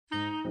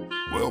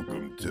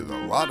Welcome to the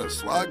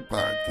LottaSlog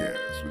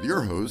podcast with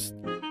your hosts,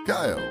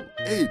 Kyle,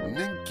 Aiden,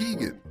 and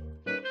Keegan.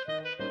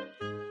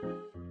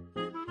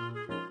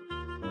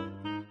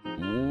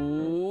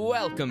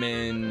 Welcome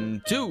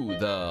in to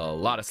the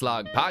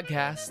LottaSlog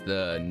podcast,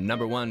 the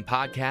 #1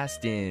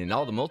 podcast in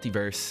all the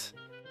multiverse.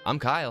 I'm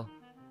Kyle.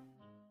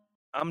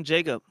 I'm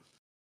Jacob.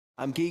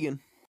 I'm Keegan.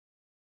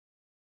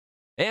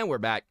 And we're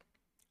back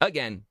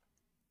again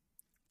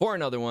for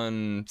another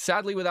one.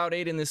 Sadly, without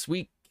Aiden this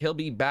week. He'll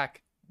be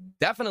back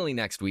definitely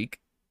next week.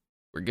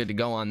 We're good to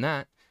go on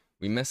that.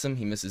 We miss him.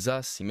 He misses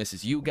us. He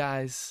misses you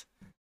guys.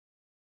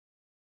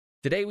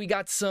 Today we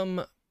got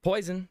some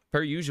poison,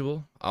 per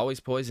usual. Always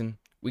poison.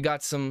 We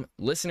got some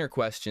listener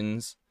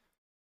questions.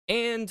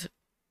 And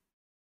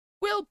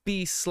we'll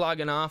be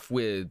slogging off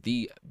with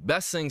the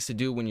best things to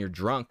do when you're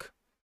drunk.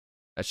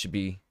 That should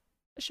be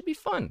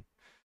fun.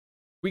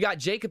 We got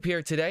Jacob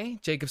here today.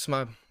 Jacob's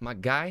my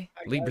guy.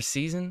 Libra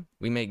season.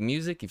 We make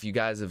music. If you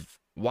guys have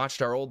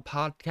watched our old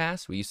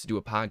podcast, we used to do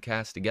a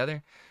podcast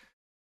together.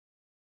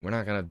 We're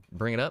not going to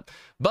bring it up,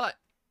 but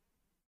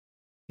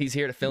he's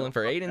here to fill in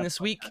for Aiden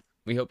this week.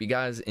 We hope you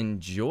guys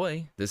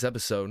enjoy this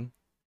episode.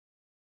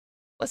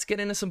 Let's get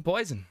into some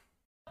poison.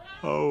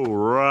 Oh,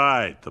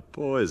 right. The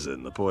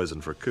poison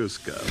for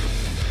Cusco.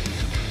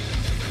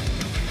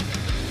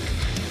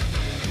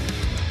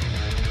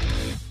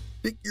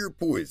 Pick your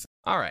poison.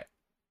 All right.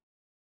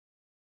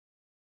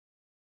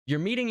 You're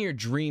meeting your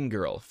dream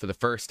girl for the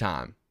first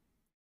time.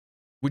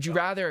 Would you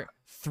rather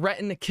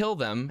threaten to kill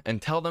them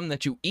and tell them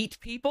that you eat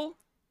people,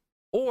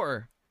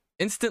 or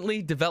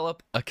instantly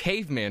develop a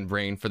caveman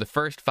brain for the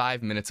first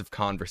 5 minutes of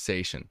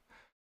conversation?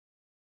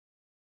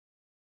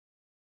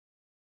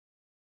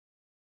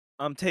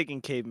 I'm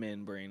taking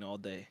caveman brain all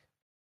day.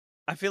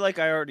 I feel like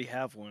I already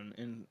have one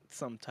in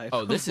some type.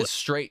 Oh, this is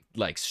straight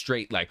like.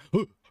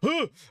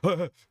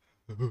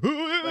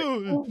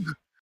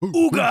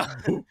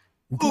 Ooga.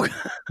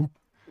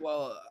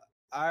 Well,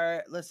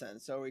 listen.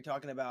 So are we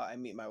talking about I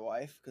meet my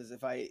wife? Because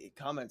if I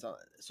comment on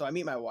it, so I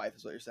meet my wife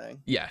is what you're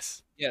saying.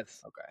 Yes.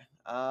 Yes.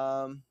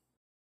 Okay.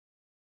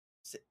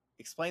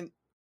 Explain.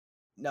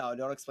 No,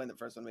 don't explain the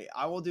first one to me.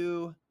 I will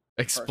do.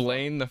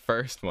 Explain the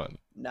first one.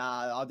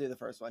 Nah, I'll do the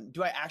first one.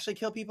 Do I actually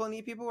kill people and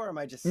eat people, or am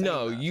I just saying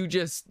No, that?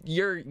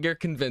 you're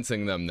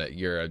convincing them that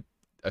you're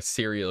a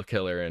serial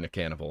killer and a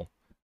cannibal.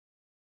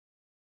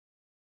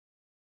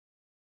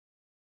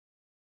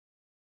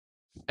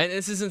 And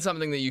this isn't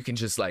something that you can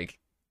just like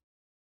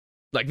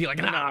be like,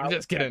 nah, I'm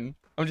just kidding.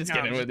 I'm just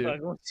kidding with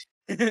you.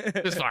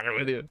 Just fucking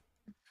with you.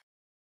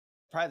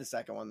 Probably the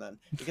second one then,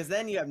 because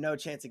then you have no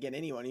chance to get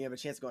anyone. You have a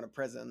chance of going to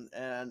prison,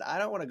 and I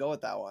don't want to go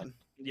with that one.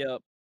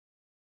 Yep.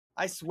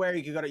 I swear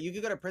you could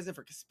go to prison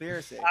for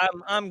conspiracy.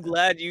 I'm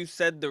glad you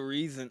said the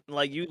reason.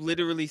 Like, you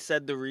literally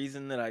said the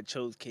reason that I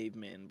chose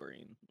caveman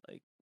brain.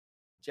 Like,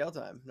 Jail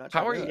time. Not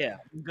How are trying to do yeah,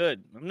 I'm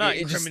good. I'm not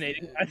Yeah, it just-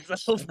 incriminating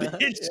myself,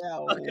 bitch.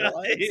 Yeah, Fuck outta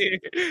what? here.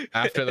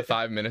 After the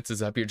 5 minutes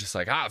is up, you're just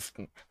like,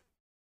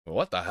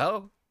 what the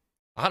hell?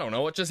 I don't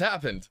know what just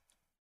happened.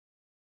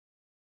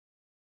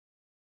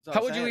 That's what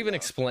How I'm would you saying, even though.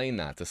 explain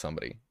that to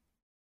somebody?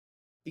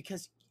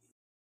 Because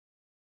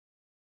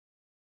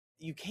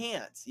you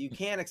can't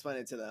explain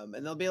it to them,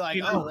 and they'll be like,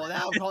 You "Oh, know- well,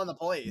 now I'm calling the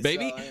police."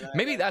 Maybe So, you know,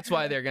 maybe that's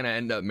why they're gonna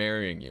end up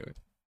marrying you.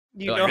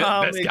 You They're know like,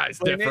 how this I'm guy's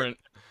explain different.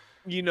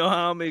 It? You know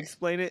how I'm gonna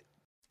explain it?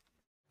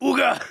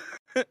 Ooga.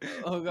 Ooga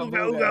Ooga, booga,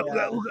 ooga,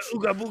 yeah. ooga,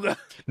 ooga, booga.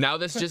 Now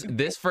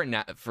this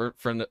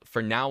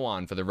for now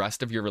on, for the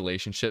rest of your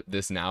relationship,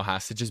 this now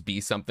has to just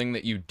be something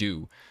that you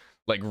do,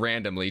 like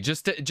randomly,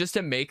 just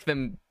to make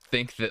them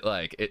think that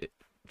like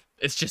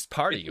it's just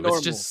part of you. normal.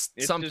 It's just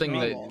It's something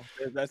that normal.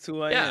 That's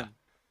who I Yeah. am.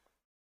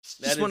 it's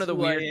That just one is of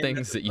the who I weird am things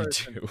as a that you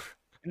person. do.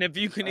 And if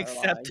you can Not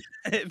accept,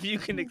 if you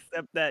can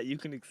accept that, you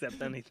can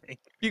accept anything.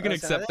 You can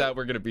Listen, I accept think- that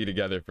we're gonna be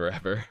together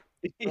forever.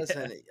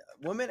 Listen,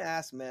 women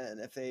ask men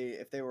if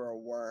they were a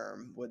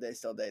worm, would they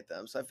still date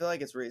them? So I feel like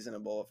it's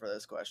reasonable for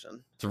this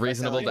question. It's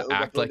reasonable like to an Ooga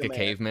act like Booga a man.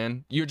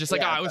 caveman. You're just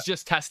like, Yeah, I was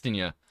just testing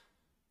you.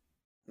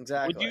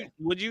 Exactly.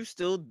 Would you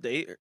still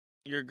date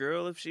your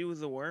girl if she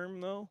was a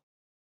worm though?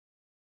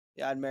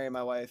 Yeah, I'd marry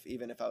my wife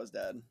even if I was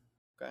dead.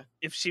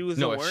 If she was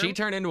No, a if worm, she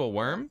turned into a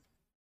worm,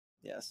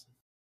 Yes.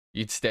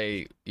 you'd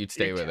stay with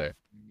her.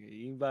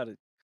 you about to.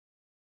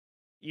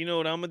 You know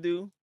what I'm gonna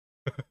do?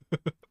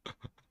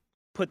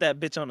 Put that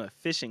bitch on a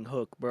fishing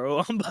hook, bro.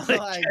 I'm about Oh to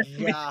my catch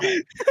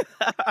me.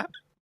 God.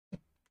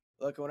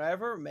 Look,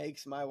 whatever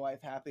makes my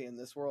wife happy in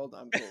this world,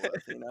 I'm cool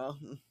with. No,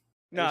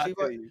 If I she,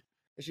 feel you.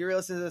 if she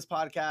listens to this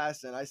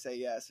podcast and I say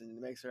yes and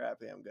it makes her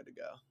happy, I'm good to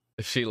go.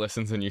 If she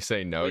listens and you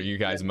say no, Wait, you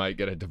guys might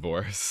get a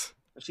divorce.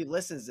 If she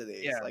listens to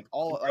these, Yeah. like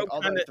all Bro, the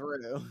way kinda-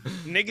 through.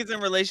 Niggas in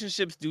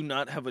relationships do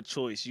not have a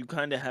choice. You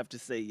kind of have to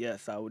say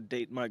yes. I would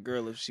date my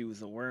girl if she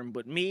was a worm,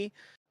 but me,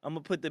 I'm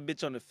gonna put the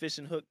bitch on a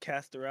fishing hook,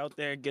 cast her out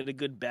there, get a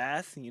good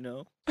bass. You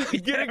know,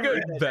 Get a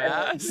good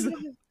bass.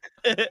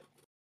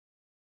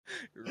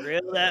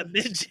 reel that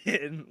bitch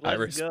in.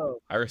 Let's go.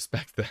 I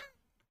respect that.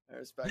 I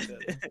respect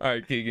it. All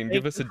right, Keegan,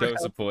 give us a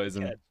dose of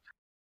poison. catch.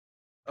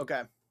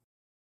 Okay.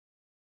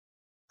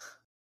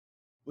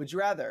 Would you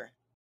rather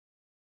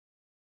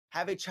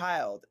have a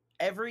child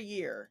every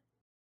year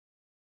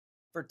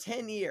for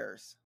 10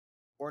 years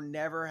or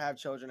never have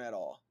children at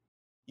all.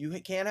 You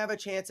can't have a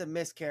chance of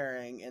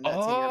miscarrying in that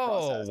 10-year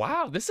process.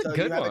 wow, this is a So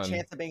good you have one. a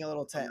chance of being a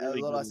little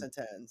really less good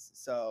than 10s.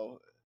 So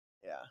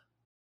yeah.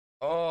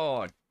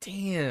 Oh,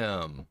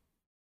 damn.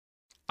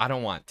 I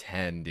don't want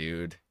 10,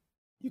 dude.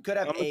 You could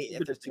have I'm gonna 8 keep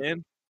if it there's at two.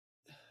 10.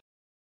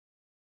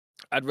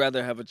 I'd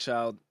rather have a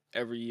child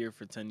every year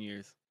for 10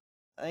 years.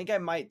 I think I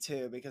might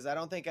too, because I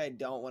don't think I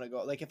don't want to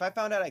go. Like if I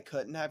found out I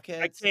couldn't have I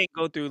kids, can't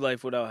go through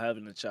life without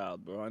having a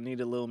child, bro. I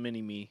need a little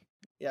mini me.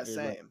 yeah, Or,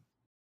 same. like,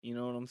 you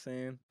know what I'm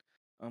saying?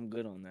 I'm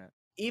good on that.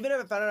 Even if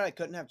I found out I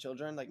couldn't have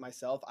children, like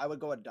myself, I would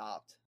go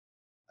adopt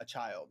a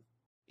child.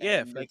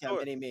 Yeah, and for make sure.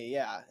 a mini me.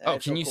 Yeah. Oh,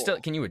 I'd can feel you cool. still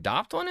can you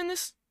adopt one in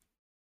this?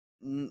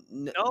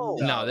 No.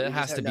 No, that you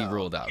has just to be no.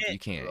 ruled out. can't- You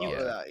can't. you-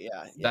 Yeah,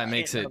 Yeah. that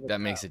makes can't it have a that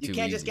makes child. it You too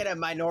can't easy. just get a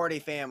minority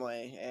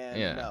family, and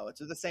Yeah. no,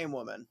 it's with the same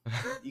woman.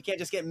 You can't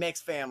just get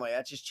mixed family.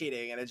 That's just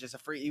cheating, and it's just a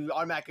free. You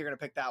automatically are gonna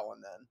pick that one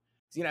then.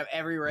 So you can have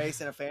every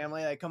race in a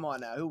family. Like, come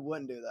on now, who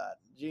wouldn't do that?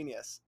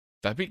 Genius.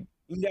 That'd be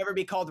You never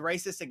be called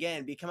racist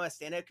again. Become a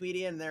stand-up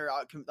comedian. They're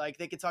like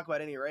they could talk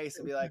about any race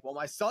and be like, "Well,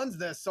 my son's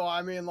this, so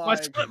I mean, like,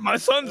 My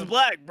son's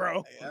black,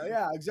 bro.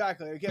 yeah,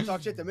 exactly. You can't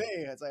talk shit to me."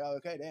 It's like, oh,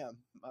 okay, damn,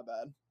 my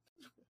bad.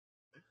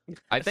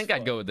 I think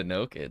I'd go with the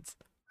no kids.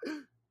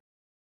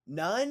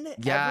 None.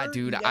 Yeah, ever?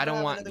 dude, You I never don't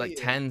have want another like you?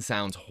 10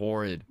 sounds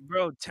horrid.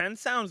 Bro, 10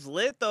 sounds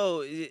lit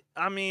though.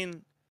 I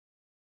mean,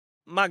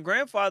 my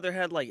grandfather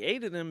had like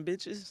 8 of them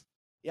bitches.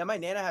 Yeah, my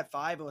nana had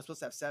 5 and was supposed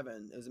to have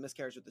 7. It was a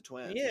miscarriage with the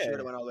twins. So she Yeah. would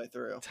have went all the way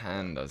through.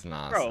 10 does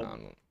not Bro.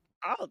 sound.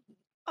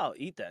 I'll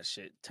eat that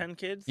shit. 10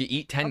 kids? You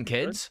eat 10 I'm good.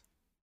 kids?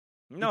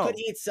 No. You could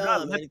eat not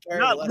some lit- and carry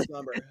not the less lit-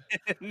 number.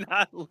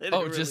 Not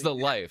literally. Oh, just the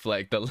life,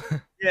 like the.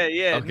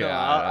 Yeah. Okay, No,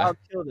 alright. I'll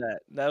kill that.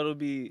 That'll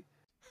be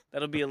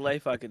a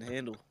life I can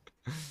handle.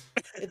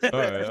 It's different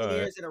Alright, 15 alright.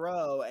 years in a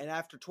row, and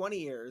after 20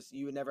 years,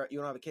 you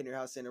don't have a kid in your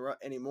house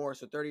anymore.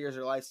 So 30 years of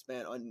your life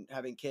spent on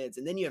having kids,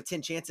 and then you have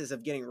 10 chances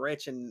of getting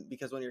rich, and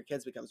because one of your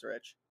kids becomes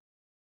rich.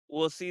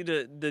 Well, see,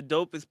 the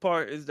dopest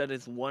part is that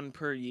it's 1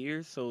 per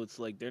year, so it's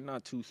like they're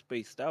not too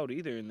spaced out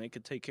either, and they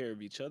could take care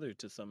of each other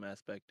to some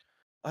aspect.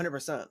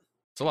 100%.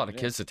 It's a lot of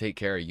Yeah. kids to take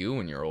care of you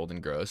when you're old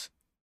and gross.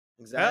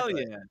 Exactly.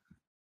 Hell yeah. Someone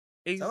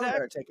Exactly.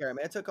 better take care of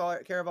me. I took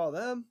care of all of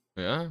them.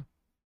 Yeah,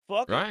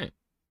 Fuck it. right.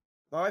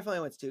 My wife only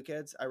wants 2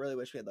 kids. I really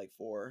wish we had like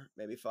 4,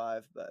 maybe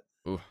 5, but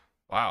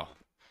Wow.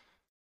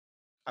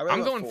 I really I'm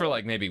want going for 4.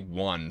 like maybe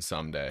 1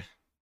 someday.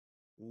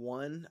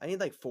 1. I need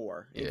like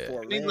 4. I need Yeah.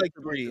 4. I need Really like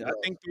good 3. I girls.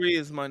 think 3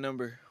 is my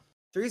number.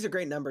 3 is a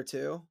great number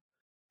too.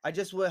 I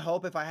just would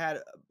hope if I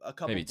had a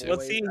couple Maybe 2. boys.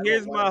 Well, see, I want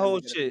here's one my of them to whole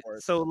get a shit.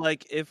 divorce. So,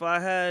 like, if I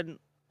had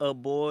a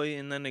boy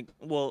and then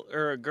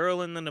or a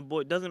girl and then a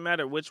boy, doesn't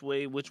matter which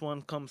way, which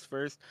one comes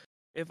first.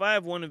 If I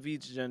have one of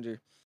each gender,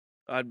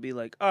 I'd be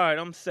like, all right,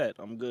 I'm set.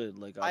 I'm good.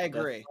 Like, I that's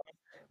agree. fine.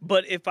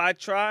 But if I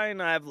try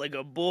and I have like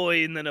a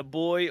boy and then a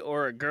boy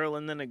or a girl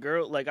and then a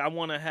girl, like I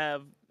want to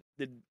have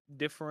the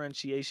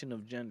differentiation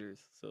of genders.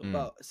 So Mm.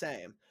 Well,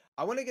 same.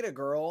 I want to get a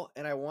girl,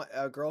 and I want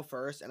a girl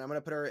first, and I'm gonna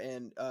put her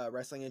in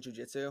wrestling and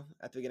jujitsu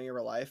at the beginning of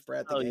her life, right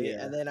at the Oh, gate,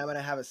 yeah. and then I'm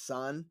gonna have a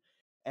son,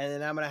 and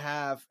then I'm gonna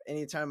have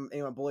anytime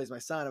anyone bullies my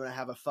son, I'm gonna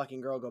have a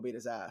fucking girl go beat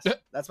his ass.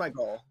 That's my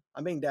goal.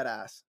 I'm being dead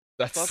ass.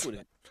 That's fuck with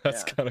it.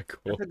 that's Yeah. kind of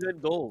cool. That's a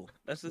good goal.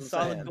 That's a I'm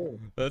solid saying. goal.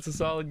 That's a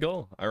solid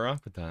goal. I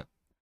rock with that.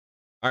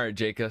 All right,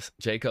 Jake us.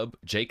 Jake, Yo,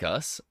 Jake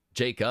us,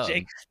 did you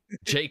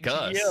Jake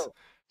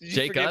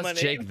forget my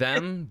us, Jake name?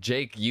 them,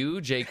 Jake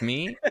you, Jake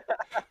me,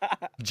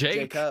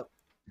 Jake, Jacob.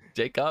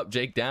 Jake up,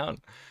 Jake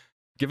down.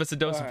 Give us a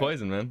dose of Alright.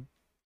 poison, man.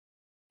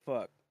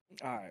 Fuck.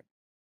 All right.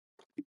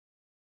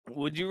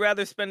 Would you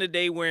rather spend a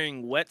day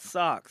wearing wet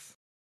socks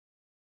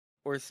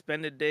or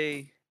spend a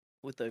day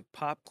with a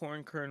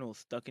popcorn kernel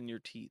stuck in your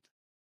teeth?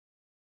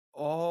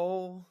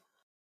 Oh,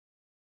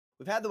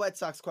 we've had the White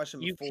Sox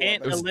question You before.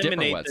 can't It was a different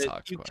eliminate Red it.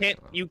 Sox You question,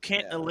 can't. though. You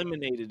can't Yeah.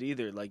 eliminate it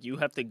either. Like you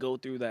have to go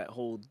through that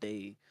whole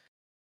day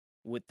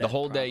with that. The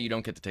whole day problem. you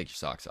don't get to take your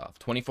socks off.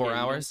 24 Yeah, you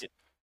don't hours. get-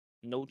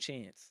 no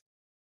chance.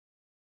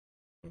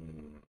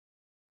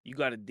 You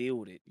got to deal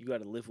with it. You got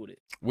to live with it.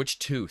 Which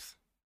tooth?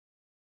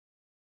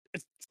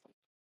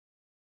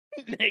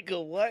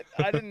 Nigga, what?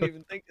 I didn't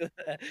even think of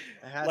that.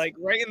 It has- Like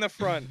right in the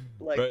front,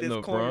 like Right in this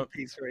the corner front?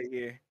 piece right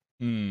here.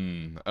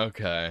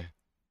 Okay.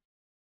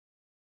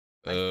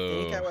 I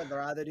think I Oh. would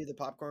rather do the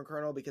popcorn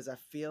kernel because I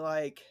feel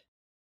like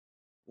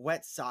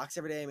wet socks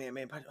every day,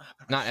 man. Put my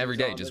Not every shoes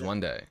day, on just with it. one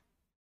day.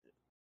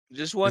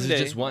 Just one This day.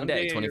 is just one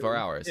day, of 24 your-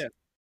 hours. Yeah,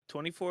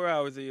 24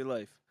 hours of your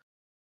life.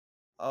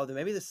 Oh, then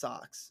maybe the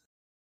socks.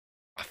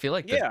 I feel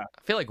like Yeah.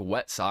 I feel like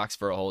wet socks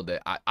for a whole day.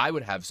 I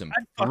would have some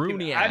I'd fucking-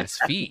 pruny I'd- ass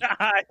feet.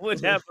 I would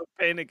have a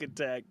panic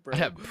attack, bro. I'd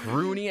have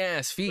pruny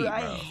ass feet, Dude,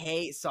 I bro.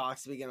 hate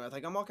socks to begin with.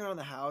 Like I'm walking around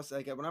the house,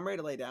 like when I'm ready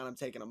to lay down, I'm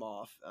taking them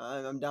off.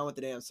 I'm done with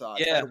the damn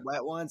socks. If I Yeah. had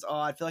wet ones. Oh,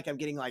 I feel like I'm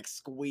getting like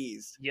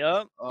squeezed.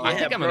 Yup. Oh, I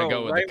think I'm gonna bro,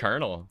 go with right- the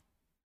Colonel.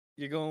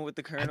 You're going with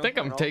the Colonel. I think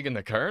I'm Colonel? taking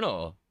the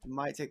Colonel.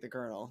 Might take the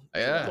kernel.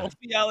 Yeah. Both of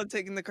y'all are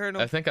taking the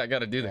Colonel. I think I got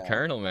to do the Yeah.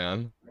 Colonel,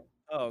 man.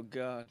 Oh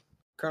God.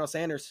 Colonel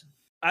Sanders.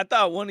 I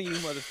thought one of you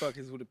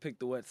motherfuckers would have picked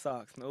the wet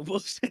socks. No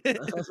bullshit.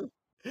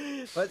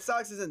 Wet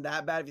socks isn't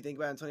that bad if you think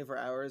about it in 24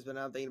 hours, but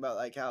now I'm thinking about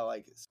like how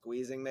like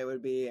squeezing they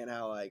would be and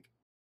how like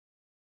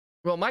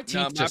Well, my Nah, teeth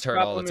my just hurt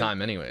all the problem is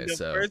time anyway, the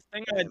so first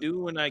thing I do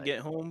when I get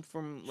home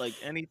from like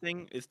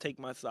anything is take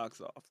my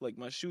socks off. Like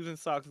my shoes and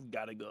socks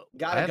gotta go.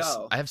 gotta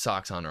go. I have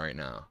socks on right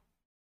now.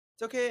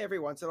 It's okay every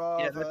once in a while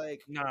Yeah, if I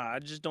like Nah, I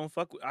just don't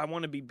fuck with. I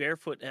want to be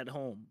barefoot at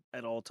home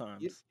at all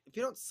times. if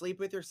you don't sleep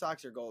with your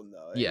socks, you're golden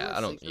though. Yeah, Anyone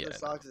I don't- sleeps with yeah, their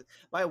socks.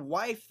 My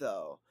wife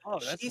though, Oh,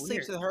 that's she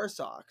sleeps weird. with her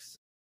socks.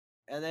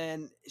 And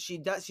then she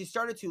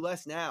started to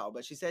less now,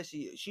 but she said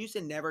she used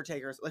to never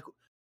take her like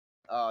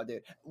oh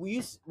dude.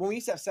 When we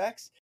used to have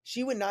sex,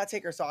 she would not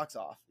take her socks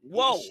off.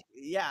 Whoa.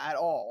 Yeah, at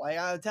all. Like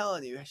I'm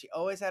telling you, she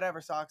always had to have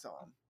her socks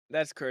on.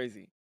 That's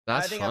crazy.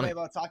 That's I think funny. I'm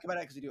able to talk about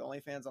it because we do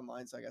OnlyFans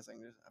online, so I guess I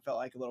felt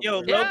like a little.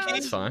 Yo, bit Yeah,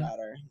 that's fine.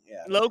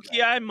 Yeah, Low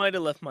key, I might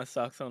have left my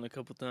socks on a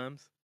couple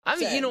times. I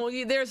mean,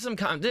 Same. there's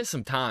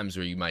some times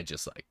where you might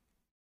just like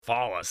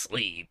fall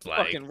asleep, like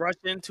Fucking rush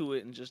into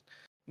it and just.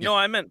 No,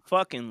 I meant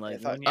fucking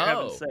like Yeah, when you're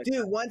having Oh. sex.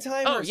 Dude, one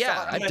time. oh her yeah,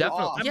 sock I came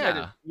definitely off.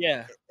 yeah.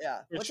 Yeah. Yeah,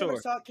 For one time her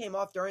sure. sock came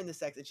off during the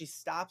sex, and she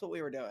stopped what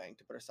we were doing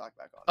to put her sock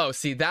back on. Oh,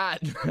 see that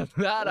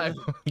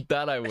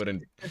I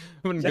wouldn't She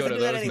go doesn't to do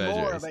that those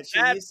anymore, measures. but she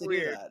That's used to do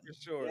weird that. for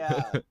sure.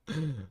 Yeah,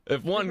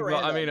 If one, Super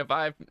I mean,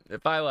 random.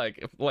 if I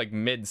like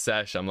mid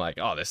sesh, I'm like,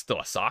 oh, there's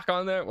still a sock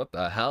on there. What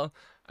the hell?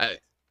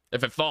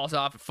 If it falls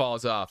off, it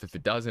falls off. If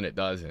it doesn't, it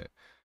doesn't.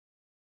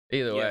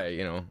 Either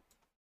Yeah. way,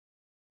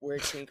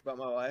 weird kink about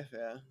my wife.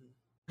 Yeah,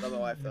 love my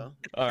wife though.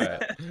 All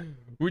right.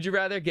 Would you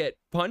rather get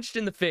punched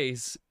in the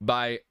face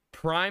by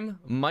prime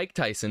Mike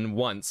Tyson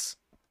once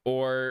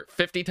or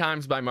 50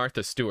 times by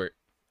Martha Stewart?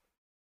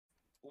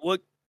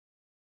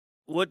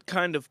 What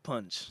kind of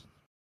punch?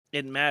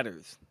 It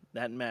matters.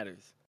 That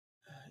matters.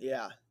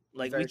 Yeah,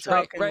 Like Very we true.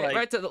 talking Right, like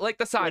right to the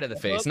side like of the a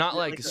face, hook? not Yeah,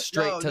 like like a-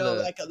 straight to the.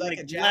 like a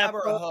like jab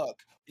or a left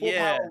hook. Full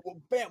Yeah. power,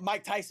 bam,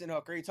 Mike Tyson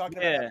hook. Are you talking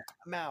about Yeah.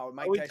 a Mao?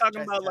 Mike Are we Tyson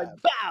talking tries to about like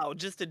jab. bow,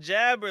 just a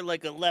jab or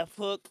like a left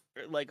hook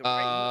or like a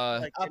right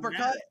hook? Like, it uppercut?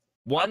 matters.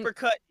 one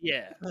Uppercut,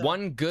 yeah.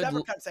 one good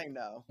Uppercut saying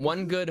no.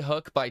 one good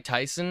hook by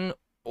Tyson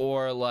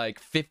or like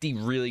 50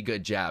 really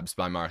good jabs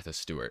by Martha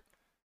Stewart.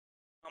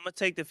 I'm gonna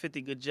take the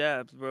 50 good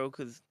jabs, bro,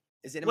 because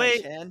Is it in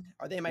Wait. my chin?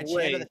 Are they in my chin? Or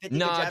Wait. the 50 good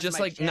Nah, jabs just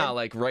in my like chin? nah,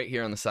 like right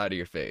here on the side of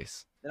your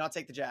face. Then I'll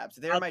take the jabs.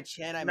 If they're in my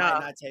chin, I Nah. might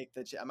not take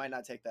I might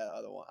not take the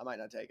other one. I might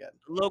not take it.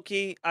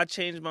 low-key, I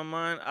changed my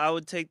mind. I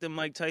would take the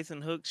Mike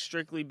Tyson hook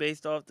strictly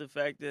based off the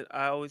fact that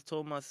I always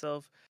told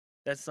myself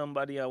that's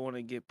somebody I want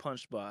to get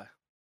punched by.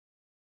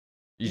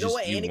 You know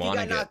what? And if you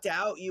wanna got knocked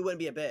out, you wouldn't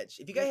be a bitch.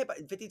 If you got hit by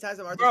 50 times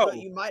on Martha Bro. Stewart,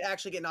 you might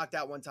actually get knocked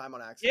out one time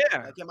on accident.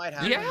 Yeah. Like it might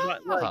happen. Yeah.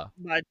 But, like,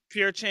 by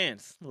pure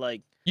chance.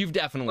 Like, You've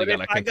definitely but got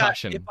a if I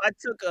concussion. if I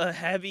took a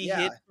heavy Yeah.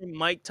 hit from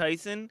Mike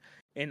Tyson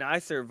and I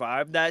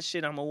survived that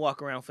shit, I'm gonna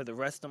walk around for the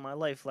rest of my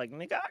life like,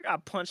 nigga, I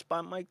got punched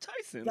by Mike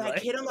Tyson. That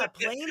like, kid on that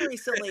plane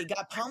recently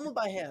got pummeled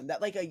by him.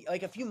 That like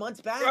a few months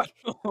back,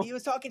 bro. he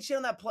was talking shit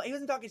on that plane. He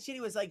wasn't talking shit.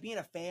 He was like being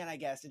a fan, I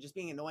guess, and just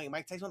being annoying.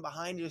 Mike Tyson went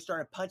behind and just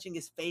started punching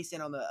his face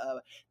in on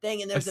the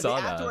thing. And there's a saw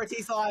bit that. afterwards.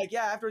 He's like,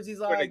 yeah. Afterwards, he's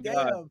Swear to like,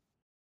 God. damn.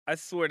 I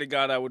swear to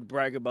God, I would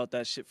brag about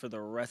that shit for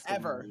the rest of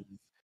Ever. my life.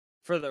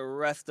 For the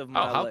rest of my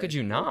Oh, life. how could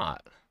you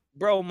not?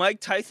 Bro, Mike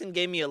Tyson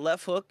gave me a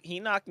left hook. He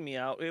knocked me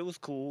out. It was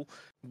cool,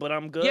 but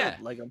I'm good. Yeah.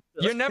 Like I'm.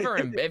 You're never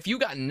if you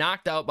got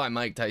knocked out by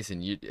Mike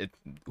Tyson, who's That's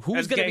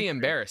gonna be gangster.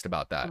 embarrassed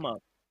about that? Come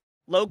up.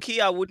 Low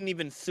key, I wouldn't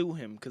even sue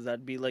him because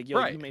I'd be like, "Yo,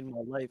 Right. you made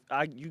my life.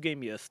 You gave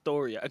me a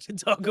story I could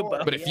talk Story.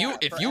 about." But if Yeah,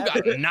 you got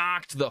forever.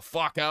 knocked the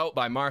fuck out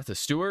by Martha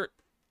Stewart,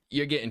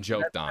 you're getting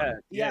joked on. bad.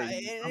 Yeah,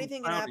 you- and I'm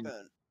anything can clowning.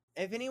 happen.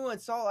 If anyone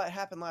saw that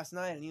happen last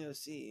night in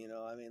UFC, you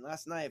know, I mean,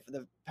 last night for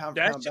the pound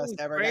That for pound shit best was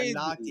ever crazy.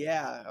 got knocked.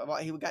 Yeah, well,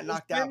 he got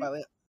knocked out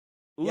by.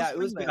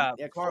 Usman Usman. got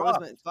Yeah, Kamar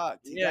fucked. Usman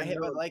fucked. He Yeah, got hit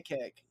by no. the leg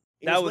kick.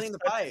 He That was was winning the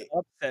such fight. an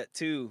upset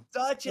too.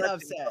 Such an Such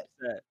upset.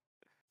 upset.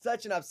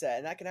 Such an upset,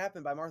 and that can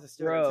happen by Martha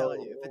Stewart. I'm Bro,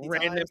 telling you, 50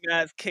 random times.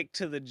 ass kick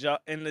to the jaw,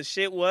 and the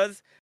shit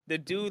was the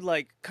dude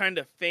like kind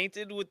of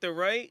fainted with the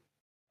right,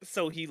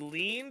 so he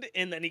leaned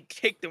and then he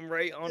kicked him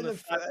right on In the the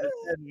side of the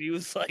head, and he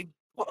was like,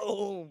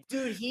 "Boom!"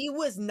 Dude, he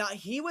was not.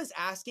 He was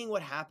asking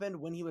what happened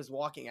when he was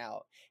walking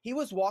out. He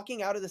was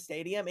walking out of the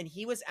stadium, and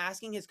he was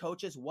asking his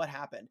coaches what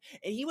happened.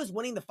 And he was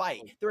winning the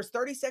fight. There was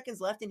 30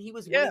 seconds left, and he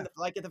was winning.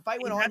 Like if the fight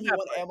He went had on, he that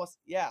won. fight. Almost.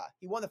 Yeah,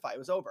 he won the fight. It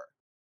was over.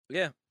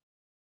 Yeah,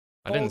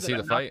 I didn't Folded see the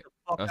him. fight.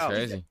 Fuck That's out.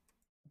 crazy.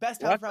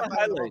 Best Watch pound for pound the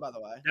fight in the world, by highlights.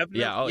 the way. Definitely.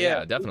 Yeah,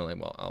 yeah, definitely.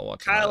 Well, I'll watch.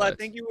 the Kyle, I highlights.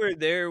 think you were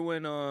there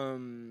when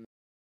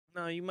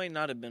no, you might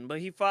not have been, but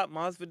he fought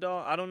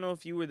Masvidal. I don't know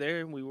if you were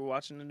there. We were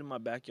watching it in my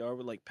backyard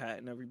with like Pat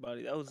and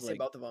everybody. That I was see like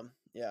both of them.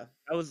 Yeah.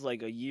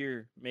 a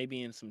year,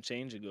 maybe and some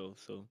change ago.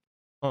 So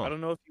Huh. I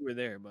don't know if you were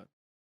there, but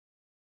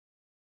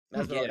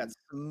Masvidal Yeah. got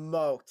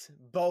smoked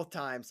both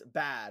times.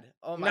 Bad.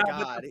 Oh my Nah,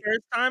 god. But the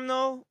first time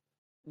though,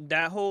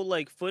 that whole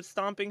like foot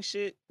stomping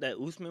shit that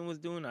Usman was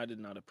doing, I did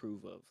not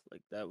approve of.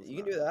 Like that was You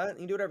can not- do that. You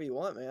can do whatever you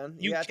want, man.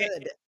 You yeah, at the end of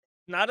can't- the day-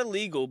 not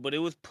illegal, but it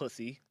was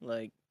pussy.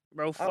 Like,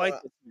 bro, I don't fight know.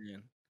 this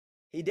man.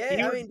 He did.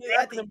 He I was mean, dude,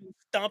 grabbing him and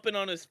stomping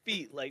on his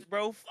feet. Like,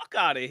 bro, fuck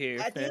out of here,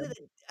 at the end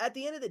fam. of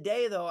the end of the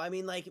day, though, I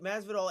mean, like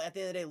Masvidal at the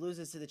end of the day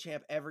loses to the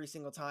champ every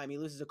single time. He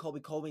loses to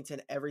Colby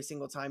Covington every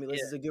single time. He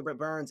loses to Gilbert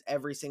Burns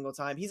every single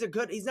time. He's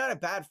not a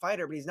bad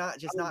fighter, but he's not I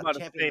was not about to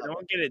champion say, level.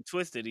 don't get it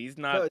twisted. He's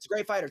No, not. it's a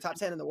great fighter, top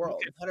 10 in the He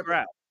world, can 100%.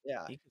 scrap.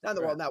 Yeah, He can not in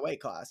the world, scrap. in that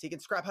weight class. He can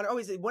scrap 100.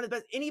 Always one of the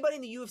best. Anybody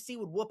in the UFC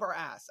would whoop our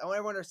ass. I want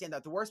everyone to understand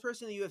that the worst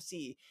person in the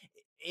UFC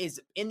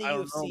is in the I don't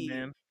know, UFC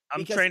man.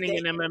 I'm because training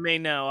they, in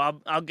MMA now.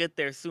 I'll get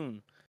there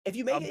soon. if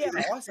you I'll make it, be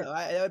yeah, there. awesome.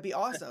 That would be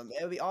awesome.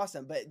 It would be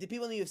awesome. But the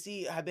people in the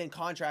UFC have been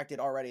contracted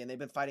already, and they've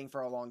been fighting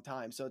for a long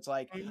time. So it's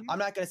like I'm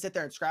not going to sit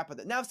there and scrap with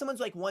it. Now, if someone's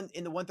like one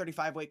in the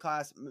 135 weight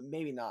class,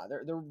 maybe not.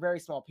 They're very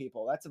small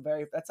people.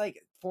 That's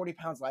like 40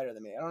 pounds lighter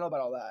than me. I don't know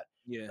about all that.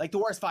 Yeah. Like the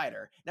worst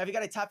fighter. Now, if you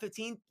got a top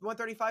 15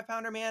 135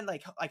 pounder man,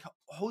 like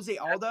Jose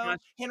Aldo,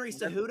 Henry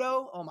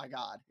Cejudo, oh my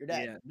God, you're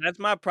dead. Yeah, that's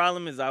my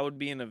problem. Is I'd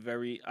be in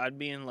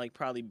like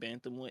probably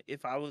bantamweight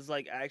if I was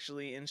like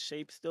actually in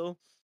shape still.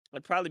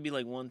 I'd probably be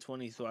like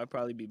 120, so I'd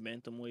probably be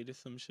bantamweight or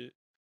some shit.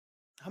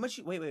 How much?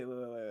 Wait.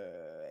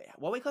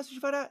 What weight class did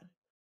you fight at?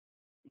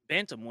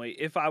 Bantamweight.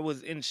 If I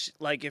was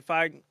like if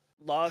I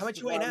lost, How much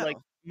you weigh now? like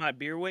my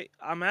beer weight,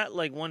 I'm at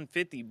like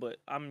 150, but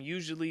I'm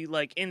usually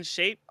like in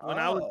shape. When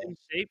I was in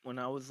shape, when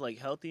I was like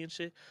healthy and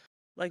shit,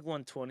 like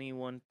 120,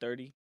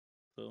 130.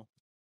 So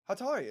How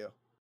tall are you?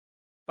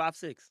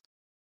 5'6".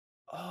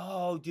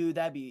 Oh, dude,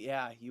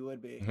 you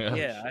would be.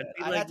 Yeah, I'd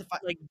be like, have to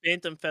fight. like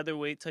bantam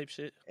featherweight type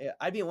shit. Yeah,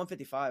 I'd be a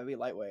 155. I'd be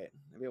lightweight.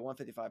 I'd be a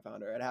 155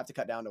 pounder. I'd have to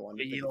cut down to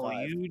 155.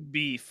 Yo, you'd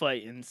be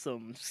fighting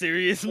some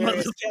serious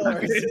Serious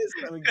motherfuckers.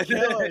 Some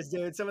killers,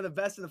 dude. Some of the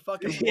best in the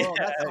fucking world.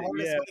 That's the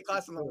hardest weight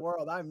class in the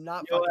world. I'm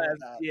not fucking with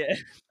that. Yeah,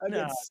 I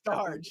get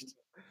starched.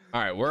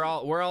 All right, we're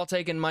all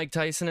taking Mike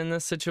Tyson in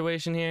this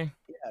situation here.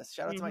 Yes,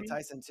 shout out to Mike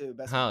Tyson too.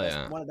 Hell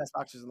yeah. One of the best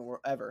boxers in the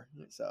world ever.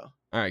 So.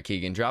 All right,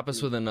 Keegan, drop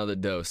us with another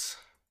dose.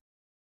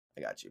 I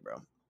got you, bro.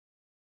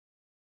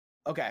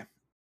 Okay.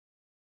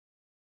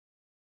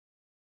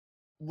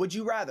 Would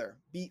you rather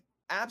be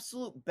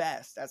absolute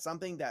best at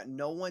something that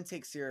no one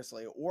takes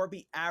seriously or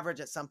be average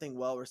at something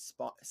well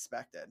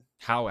respected?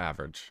 How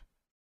average?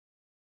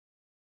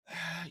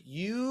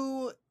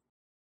 You're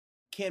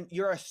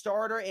a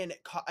starter in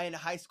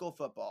high school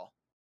football.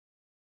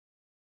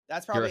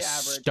 That's probably You're a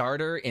average.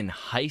 Starter in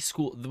high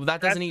school. That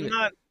doesn't even.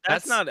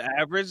 That's not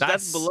average.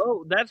 That's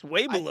below. That's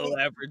way below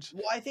average.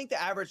 Well, I think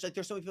the average, like,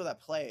 there's so many people that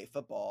play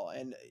football,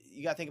 and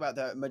you got to think about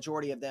the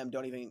majority of them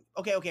don't even.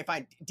 Okay,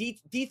 fine.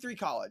 D3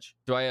 college.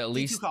 Do I at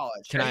least D2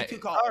 college? Can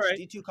D2 college. All right.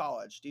 D2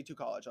 college. D2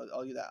 college.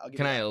 I'll do that.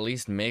 Can I at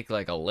least make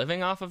like a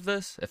living off of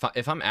this?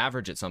 If I'm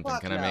average at something,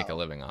 Fuck can I make a no.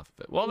 living off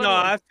of it? Well, No,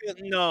 I feel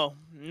no.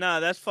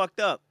 That's fucked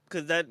up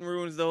because that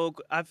ruins the whole.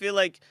 I feel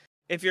like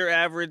if you're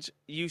average,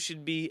 you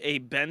should be a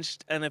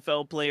benched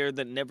NFL player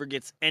that never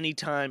gets any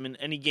time in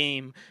any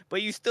game,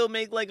 but you still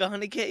make like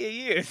 $100K a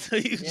year, so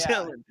you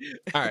chilling.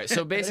 All right,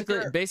 so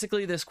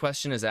basically, this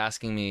question is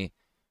asking me,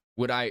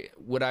 would I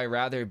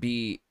rather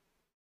be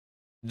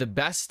the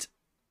best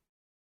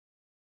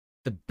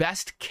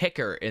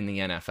kicker in the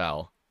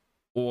NFL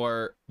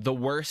or the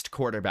worst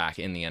quarterback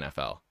in the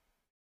NFL?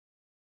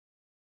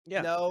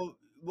 Yeah. No,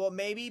 well,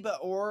 maybe, but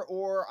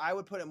or I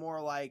would put it more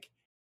like.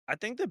 I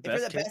think the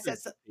best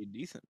is pretty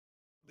decent.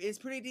 It's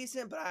pretty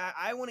decent, but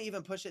I want to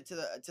even push it to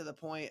the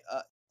point.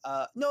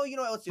 No, you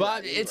know what? Let's do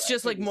But that. it's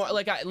just like more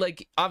like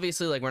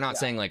obviously like we're not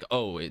saying like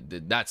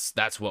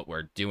that's what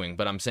we're doing,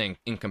 but I'm saying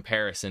in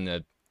comparison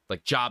to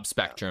like job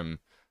spectrum,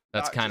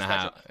 that's kind of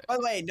how. By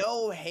the way,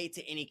 no hate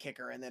to any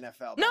kicker in the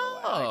NFL.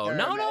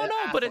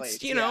 No, but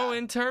it's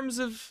in terms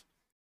of.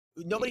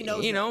 Nobody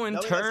knows. In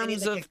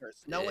terms of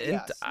no one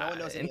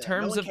knows in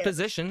terms of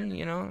position,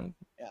 Yeah,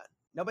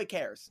 nobody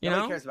cares. You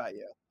Nobody cares about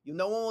you.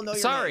 No one will know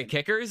your Sorry, name.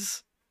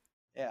 Kickers.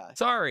 Yeah.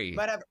 Sorry. You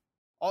might have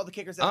all the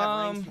kickers that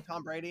have rings from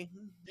Tom Brady.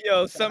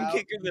 Yo, some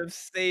kickers have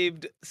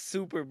saved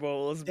Super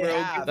Bowls, bro.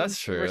 That's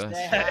true.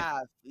 They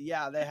have.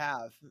 Yeah, they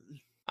have.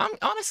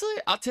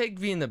 I'll take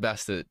being the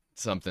best at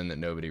something that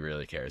nobody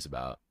really cares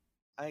about.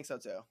 I think so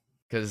too.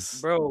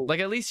 Because, bro,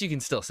 like at least you can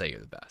still say you're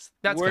the best.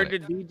 That's word to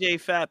DJ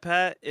Fat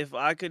Pat. If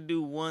I could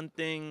do one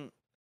thing,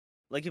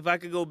 like if I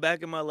could go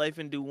back in my life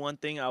and do one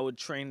thing, I would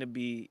train to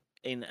be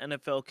an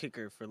NFL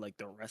kicker for like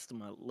the rest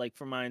of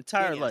for my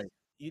entire life.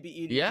 If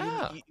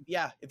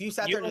you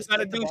sat there and just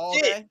gotta kicked the do ball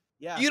shit. all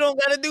day, You don't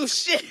gotta do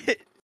shit.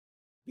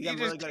 You just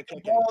really good at kick the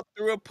kicking. ball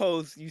through a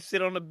post. You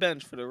sit on the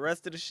bench for the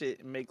rest of the shit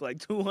and make like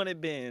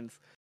 200 bands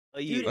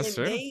a year. Dude, That's and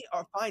true. they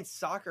are fine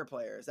soccer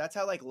players. That's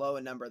how like low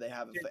a number they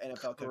have of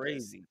NFL kickers.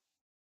 Crazy.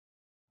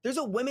 There's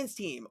a women's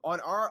team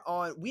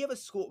we have a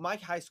school. My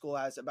high school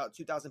has about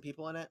 2,000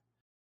 people in it.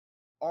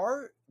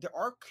 Our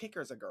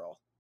kicker's a girl.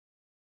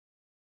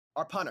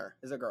 Our punter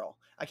is a girl.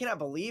 I cannot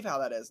believe how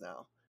that is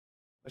now.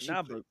 But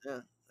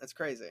that's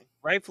crazy.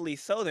 Rightfully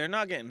so. They're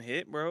not getting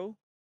hit, bro.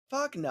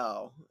 Fuck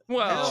no.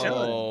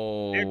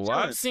 Well,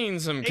 I've seen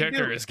some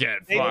kickers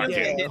get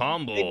fucking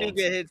pummeled. They do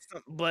get hit,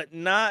 but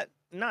not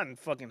in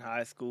fucking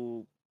high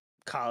school,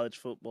 college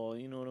football.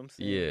 You know what I'm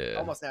saying? Yeah.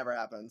 Almost never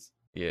happens.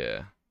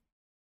 Yeah.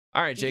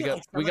 All right, You get, Jacob.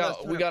 like, some We of those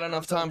got Twitter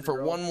enough promptos time in a for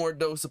row. one more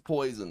dose of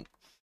poison.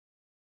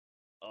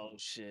 Oh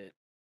shit.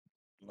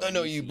 I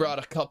know you brought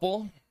a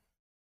couple.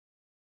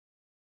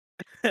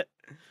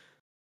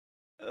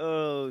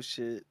 Oh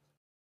shit.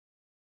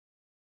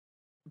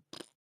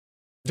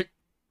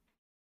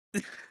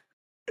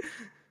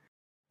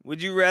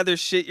 Would you rather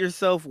shit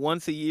yourself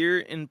once a year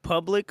in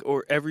public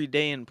or every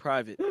day in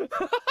private?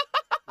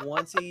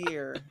 Once a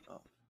year.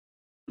 Oh.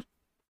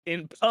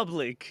 In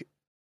public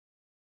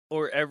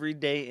or every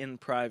day in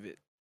private?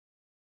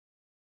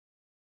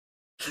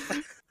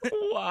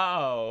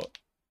 Wow.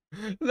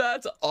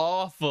 That's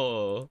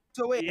awful.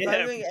 So wait, if Yeah.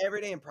 I'm doing it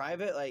every day in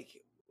private, like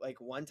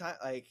one time,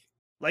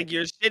 Like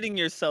you're shitting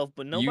yourself,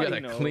 but You nobody gotta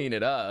knows. clean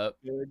it up.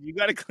 Dude. You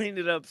gotta clean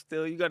it up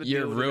still. You gotta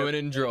You're deal with it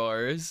ruining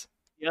drawers.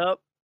 Yep.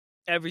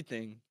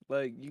 Everything.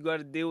 Like you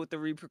gotta deal with the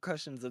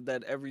repercussions of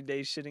that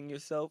everyday shitting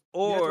yourself.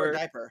 you have to wear a Or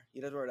diaper.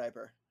 You have to wear a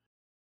diaper.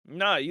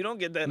 nah, you don't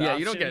get that Yeah, option.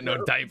 you don't get no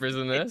bro. diapers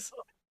in this.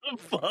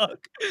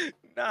 Fuck.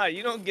 Nah,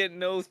 you don't get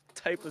no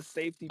type of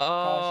safety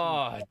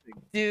Oh,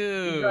 precautions.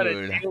 You gotta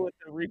dude. deal with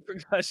the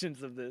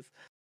repercussions of this.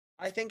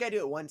 I think I do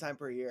it one time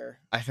per year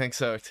I think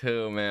so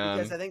too, man.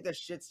 because I think the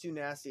shit's too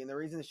nasty, and the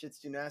reason the shit's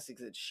too nasty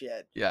is it's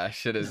shit. Yeah,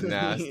 shit is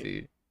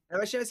nasty.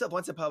 And I shit myself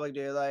once in public,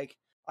 dude. Like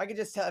I could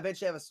just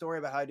eventually have a story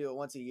about how I do it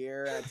once a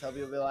year, and I tell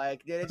people, be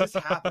like, dude, it just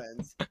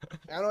happens. I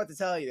don't know what to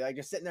tell you. Like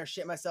just sitting there,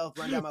 shit myself,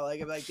 run down my leg,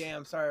 and be like,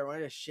 damn, sorry, I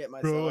wanted to shit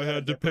myself. Bro, I gotta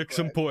had to dip real pick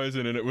some quick."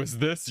 poison and it was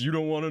this. You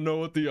don't want to know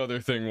what the other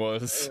thing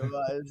was. It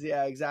was,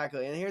 yeah,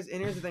 exactly. And here's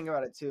the thing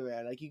about it too,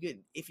 man. Like you could,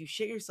 if you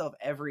shit yourself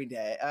every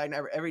day,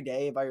 every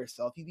day by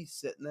yourself, you'd be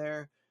sitting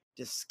there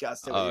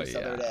disgusted with Oh,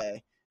 yourself every yeah.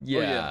 day.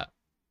 Yeah.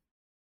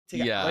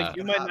 Take a Yeah. Like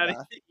fucking you might hot not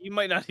bath. you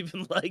might not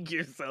even like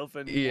yourself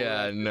anymore.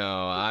 Yeah, Like,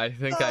 no. I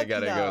think I Fuck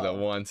gotta go the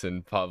no. once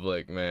in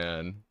public,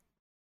 man.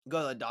 Go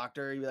to the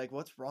doctor. You'd be like,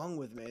 "What's wrong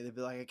with me?" They'd be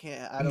like, "I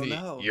can't. I don't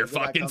know." You're They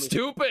gotta fucking tell me-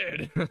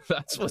 stupid.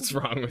 That's what's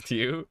wrong with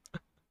you.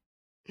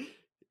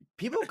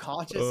 People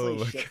consciously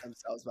my shit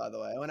themselves. By the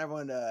way, I want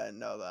everyone to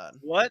know that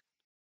what?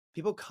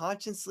 people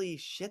consciously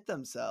shit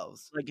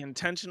themselves. Like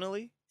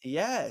intentionally?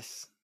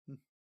 Yes.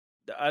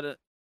 I don't,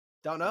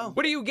 Don't know.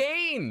 What do you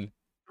gain?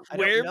 I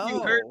don't where have you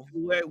heard? know.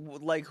 Where,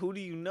 like who do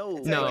you know?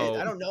 It's like, No,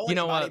 I don't know you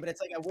know anybody, what? but it's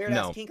like a weird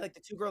No. ass kink, like the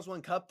 2 girls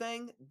 1 cup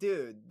thing,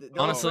 dude. Those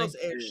Honestly- girls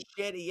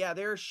are shitty. Yeah,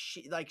 they're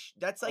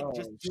that's like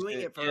just Oh, doing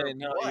shit. it for Yeah,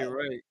 no,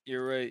 what?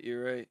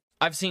 You're right.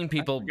 I've seen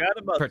people Forgot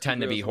about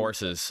pretend to 2 be girls, 1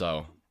 horses,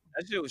 so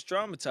That shit was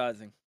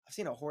traumatizing. I've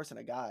seen a horse and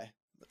a guy.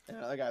 And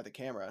another guy with a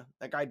camera.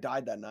 That guy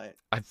died that night.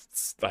 I've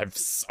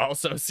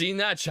also seen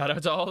that. Shout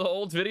out to all the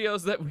old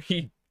videos that we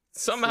Seen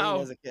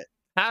somehow as a kid.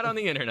 had on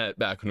the internet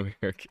back when we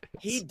were kids.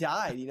 He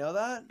died. You know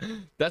that?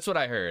 That's what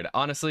I heard.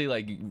 Honestly,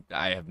 like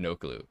I have no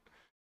clue.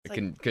 It's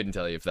I like- couldn't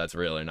tell you if that's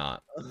real or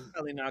not.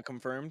 Probably not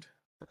confirmed.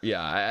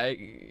 Yeah,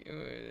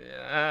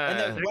 And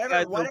then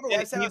That whatever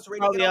guy's website I was he's reading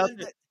probably it out on,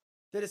 there-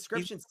 the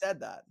description said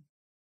that.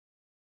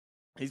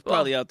 He's Well-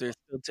 probably out there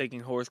still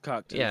taking horse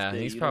cock. To yeah, this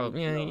day. he's You don't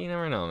probably even yeah. know. You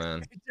never know,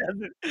 man.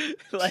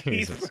 Like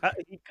Jesus.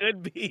 he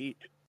could be.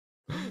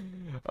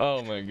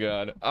 Oh my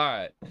god. All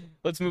right,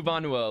 let's move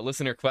on to a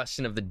listener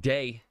question of the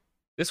day.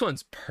 This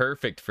one's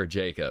perfect for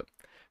Jacob.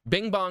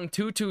 Bing Bong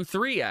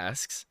 223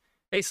 asks,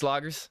 "Hey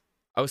Sloggers,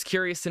 I was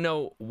curious to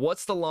know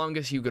what's the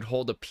longest you could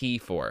hold a pee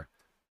for."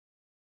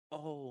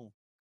 Oh,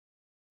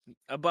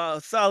 about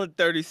a solid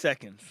 30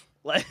 seconds.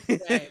 Like Hey,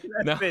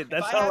 that's No. it.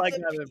 That's If I all have I to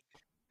got.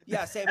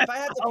 Yeah, same. If I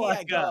have to Oh pee, my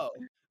I God.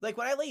 go. Like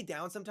when I lay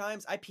down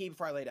sometimes, I pee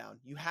before I lay down.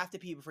 You have to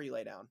pee before you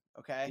lay down,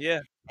 okay?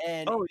 Yeah.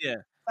 And Oh yeah.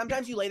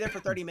 sometimes you lay there for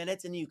 30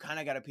 minutes and you kind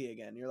of got to pee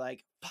again. You're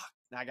like, fuck,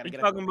 now I got to You get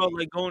up. and talking go about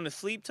pee. like going to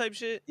sleep type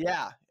shit?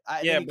 Yeah.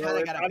 Yeah, then you bro. kind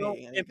of If got I to don't,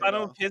 pee. if I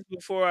don't piss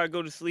before I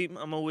go to sleep,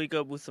 I'm gonna wake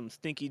up with some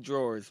stinky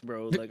drawers,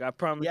 bro. Like I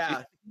promise.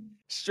 Yeah, You,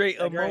 straight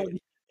Agreed. ammonia.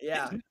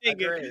 yeah, Nigga,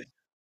 agreed.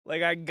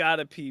 Like I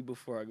gotta pee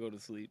before I go to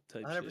sleep.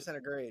 Type 100% shit.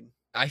 agreed.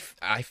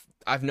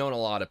 I've known a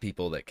lot of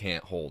people that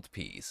can't hold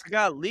peas. I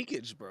got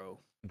leakage, bro.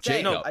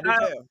 Same, Jacob, I do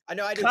Kyle- too. I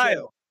know I do Kyle,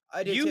 too.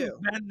 I do You've too.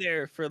 been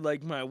there for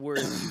like my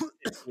worst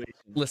situation.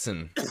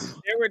 listen.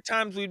 There were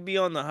times we'd be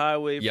on the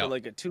highway Yo. for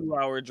like a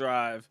 2-hour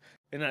drive,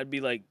 and I'd be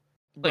like,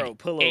 "Bro, Like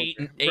pull eight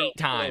over, bro, eight pull over."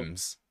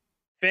 times.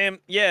 Fam,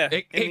 yeah.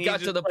 It and he's got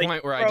to just the like,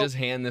 point where I "Bro, just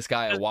hand this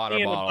guy a just water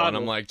hand the bottle, and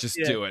I'm bottle." like, just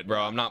Yeah. do it,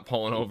 bro. I'm not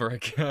pulling over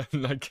again.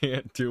 I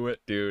can't do it,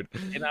 dude.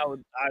 And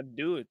I'd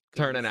do it. 'cause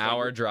Turn an it's like,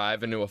 hour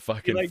drive into a be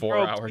fucking like, 4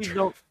 "Bro, hour please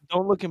drive.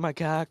 don't look at my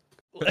cock.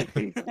 Like,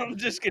 I'm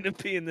just gonna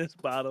pee in this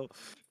bottle."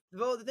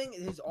 Well, the thing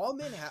is, all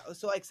men have.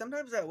 So, like,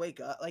 sometimes I wake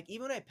up, like,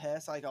 even when I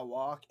piss, like, I'll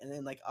walk and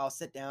then, like, I'll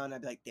sit down and I'll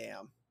be like,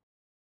 damn,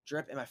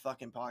 drip in my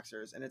fucking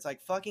boxers. And it's, like,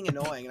 fucking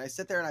annoying. And I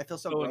sit there and I feel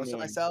so So gross with annoying.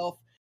 myself.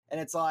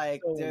 And it's like,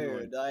 So dude,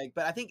 annoying. like,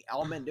 but I think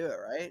all men do it,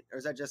 right? Or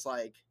is that just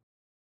like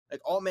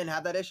all men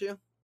have that issue?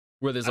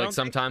 Where there's I like don't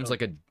think sometimes so.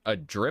 like a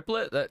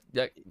driplet that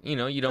you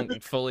know you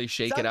don't fully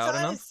shake it out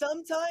enough.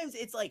 Sometimes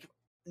it's like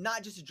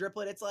not just a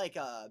driplet, it's like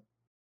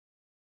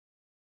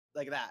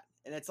that.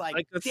 and it's like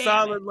a damn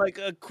solid, it. like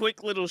a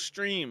quick little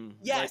stream.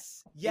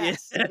 Yes, Yeah,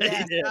 yes,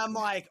 yes. yeah. And I'm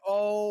like,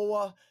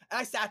 oh. And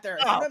I sat there.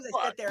 Oh, Sometimes I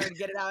fuck. sit there and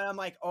get it out, and I'm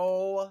like,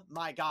 oh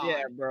my god.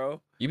 Yeah,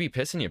 bro. You be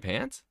pissing your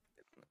pants?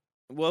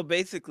 Well,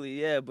 basically,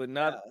 yeah, but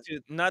not Yeah,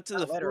 to not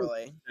the full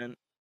literally. extent.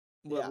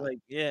 But Yeah. like,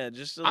 yeah,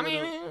 just a I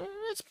little. mean,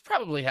 it's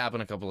probably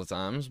happened a couple of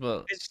times,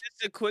 but It's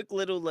just a quick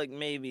little, like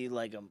maybe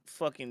like a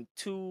fucking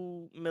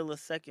 2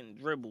 millisecond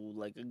dribble,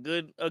 like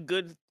a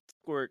good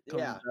squirt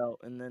comes Yeah. out,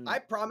 and then. I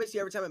promise you,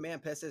 every time a man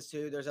pisses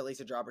too, there's at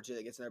least a drop or two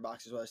that gets in their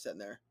boxers while they're sitting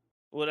there.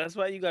 Well, that's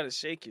why you gotta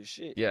shake your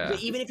shit. yeah.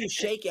 Even if you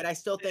shake it, I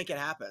still think it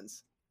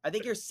happens. I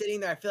think you're sitting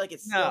there. I feel like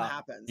it still No.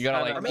 happens. You gotta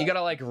I like know. you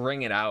gotta like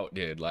ring it out,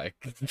 dude. Like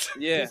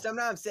Yeah. Dude,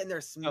 sometimes I'm sitting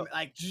there Oh.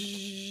 like.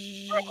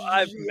 Bro,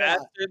 I've Yeah.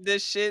 mastered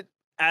this shit.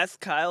 Ask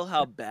Kyle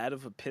how bad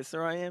of a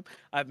pisser I am.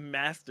 I've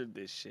mastered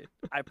this shit.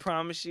 I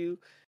promise you.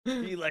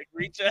 If you like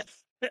reach up,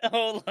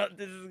 hold up,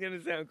 this is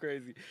gonna sound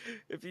crazy.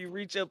 If you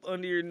reach up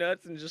under your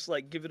nuts and just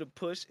like give it a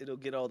push, it'll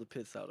get all the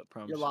piss out. I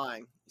promise. You're you.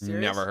 lying.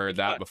 Serious? never heard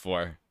that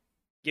before.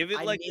 Give it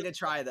I like need to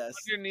try this.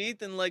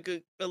 underneath and like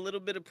a little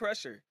bit of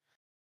pressure.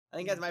 I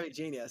think that might be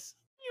genius.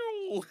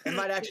 It It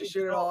might actually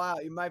shoot it all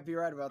out. You might be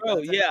right about Bro,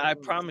 that. That's yeah, actually I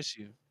genius. promise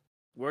you.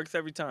 Works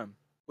every time.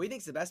 What do you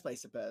think's the best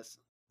place to piss?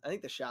 I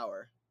think the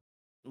shower.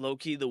 Low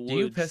key, the woods. Do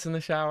you piss in the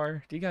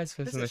shower? Do you guys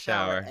piss Piss in in the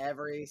shower?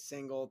 every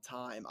single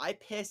time. I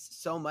piss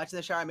so much in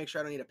the shower. I make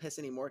sure I don't need to piss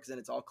anymore because then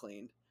it's all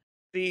cleaned.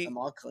 See, I'm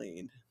all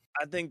cleaned.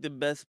 I think the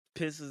best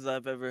pisses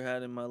I've ever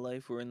had in my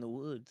life were in the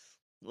woods.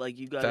 Like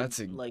you got That's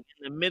like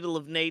in the middle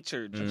of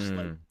nature, just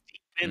like Mm.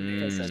 deep in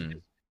there.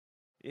 Mm.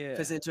 Yeah,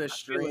 Piss into a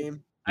feel like-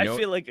 stream. I You know-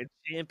 feel like a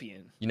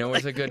champion. You know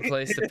where's a good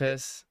place to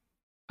piss?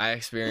 I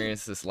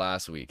experienced this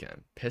last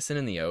weekend. Pissing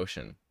in the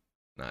ocean.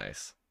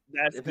 Nice.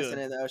 That's You're pissing good.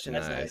 in the ocean.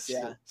 That's nice.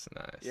 Yeah, It's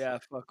nice. Yeah, I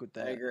fuck with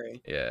I that.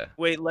 agree. Yeah.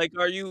 Wait, like,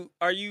 are you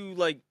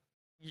like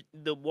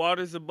the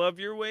water's above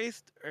your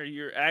waist, or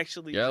you're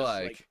actually You're just,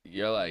 like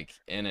you're like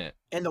in it.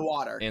 In the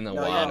water. In the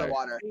No, yeah, in the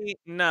water. water.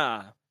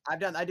 Nah, I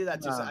do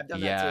that too. So Nah. I've done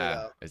that Yeah. too,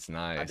 though. It's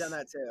nice. I've done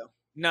that too.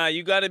 nah,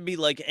 you got to be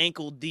like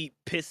ankle deep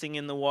pissing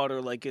in the water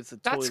like it's a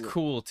That's toilet.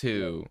 cool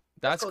too.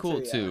 That's cool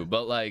cool too, too. yeah.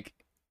 But like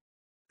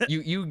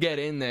you get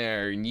in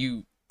there and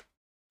you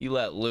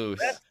let loose.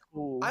 That's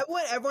cool. I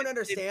want everyone to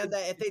understand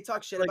that if they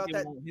talk shit like about it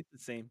that, won't hit the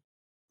same.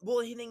 well,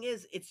 the thing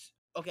is, it's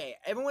okay.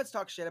 Everyone's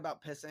talk shit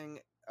about pissing,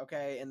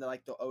 okay, in the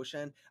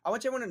ocean. I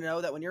want everyone to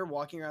know that when you're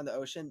walking around the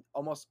ocean,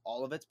 almost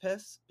all of it's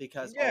piss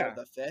because all Yeah. of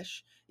the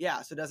fish.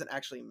 Yeah, so it doesn't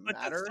actually But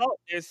the matter. salt,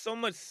 there's so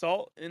much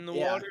salt in the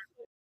Yeah. water,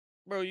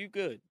 bro. You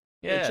good?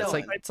 Yeah,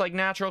 chilling. it's like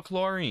natural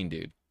chlorine,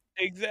 dude.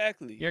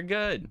 Exactly. You're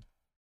good.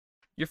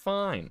 You're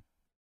fine.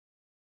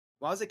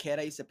 When I was a kid,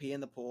 I used to pee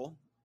in the pool,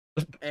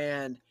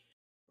 and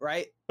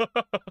right,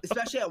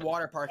 especially at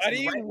water parks. Why do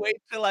and you right-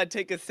 wait till I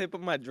take a sip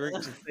of my drink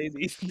to say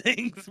these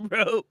things,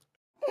 bro?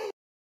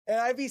 And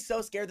I'd be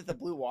so scared that the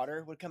blue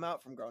water would come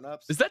out from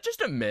grown-ups. Is that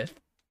just a myth?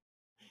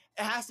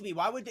 It has to be.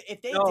 Why would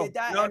if they No, did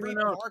that? no, Every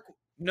no. park.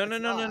 No,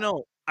 It's no.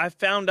 not. I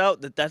found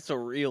out that that's a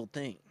real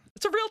thing.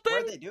 It's a real Where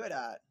thing. do they do it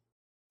at?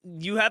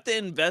 You have to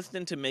invest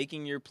into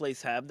making your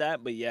place have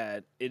that, but yeah,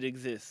 it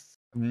exists.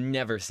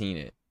 Never seen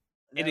it.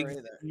 Never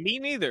either. Me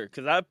neither,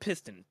 because I've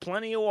pissed in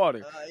plenty of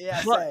water.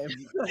 Yeah, But-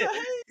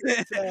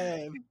 same.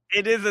 Same.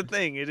 It is a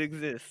thing. It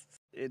exists.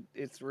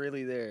 It's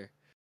really there.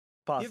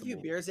 You have a Possible. few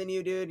beers in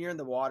you, dude. And you're in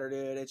the water,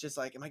 dude. It's just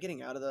like, am I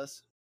getting out of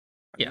this?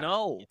 Yeah.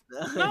 No.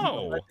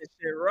 No. Let this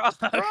shit rock.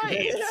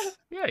 Right.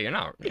 Yeah, you're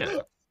not. Yeah.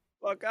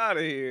 Fuck out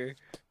of here.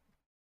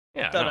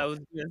 Yeah. Thought no. I was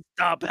gonna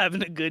stop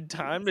having a good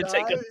time to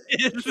take a Time?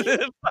 piss.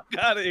 Fuck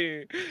out of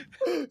here.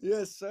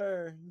 Yes,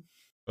 sir.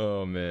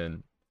 Oh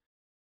man.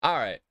 All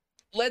right.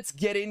 Let's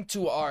get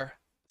into our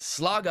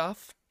slog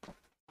off.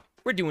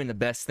 We're doing the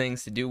best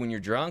things to do when you're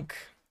drunk.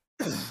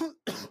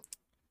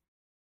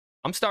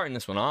 I'm starting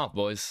this one off,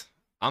 boys.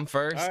 I'm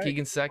first, All right,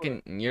 Keegan's go for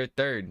second, and you're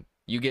third.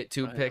 You get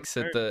two I am picks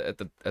at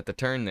the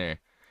turn there.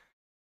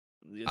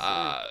 Yes,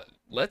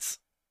 sir.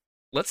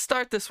 Let's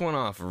start this one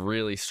off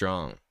really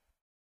strong.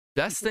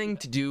 Best thing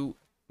to do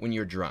when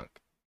you're drunk.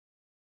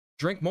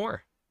 Drink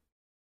more.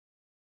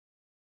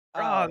 Oh,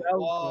 that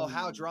was well, funny.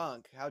 how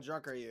drunk? How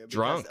drunk are you? Because-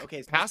 Drunk.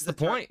 Okay, so Past this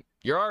the is a point.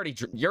 You're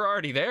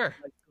already there.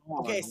 Come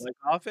on, okay, like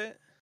off it.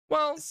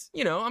 Well,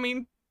 I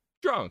mean,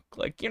 drunk.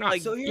 Like you're not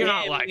Like, so you're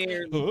not damn like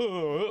near-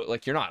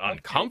 like you're not Okay,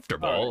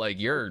 uncomfortable. alright, Like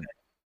you're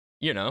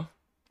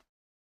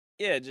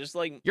Yeah, just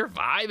like you're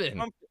vibing.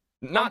 Comfort-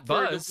 Not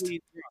buzzed.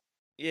 comfortably drunk.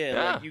 Yeah,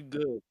 Yeah. like you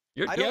good.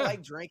 You're I don't yeah.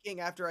 like drinking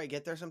after I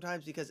get there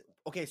sometimes because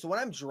okay, so when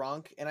I'm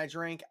drunk and I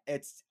drink,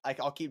 it's like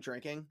I'll keep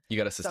drinking. You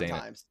gotta sustain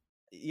Sometimes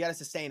you gotta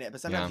sustain it, but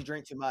sometimes Yeah. you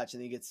drink too much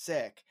and then you get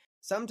sick.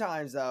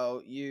 Sometimes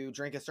though, you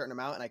drink a certain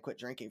amount and I quit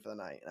drinking for the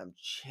night and I'm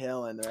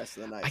chilling the rest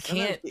of the night. I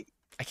Sometimes can't-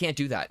 I can't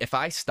do that. If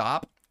I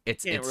stop, Can't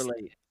it's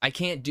relate. I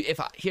can't do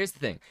here's the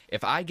thing.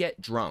 If I get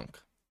drunk,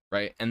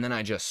 right, and then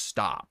I just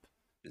stop,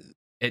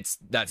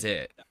 that's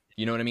it.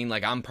 You know what I mean?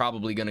 Like I'm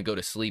probably gonna go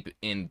to sleep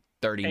in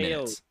 30 Hey, yo,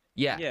 minutes.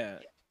 Yeah. Yeah.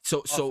 So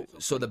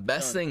Off it. the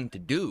best Done. thing to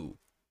do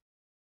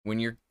when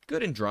you're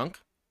good and drunk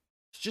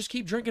is just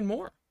keep drinking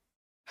more.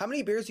 How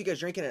many beers do you guys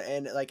drink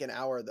in like an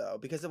hour though?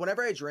 Because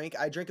whenever I drink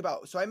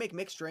about, so I make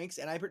mixed drinks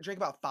and I drink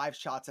about 5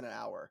 shots in an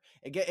hour.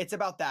 It's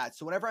about that.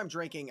 So whenever I'm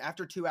drinking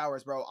after 2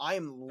 hours, bro,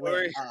 I'm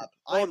lit up.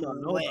 Hold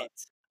on.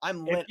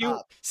 I'm If lit you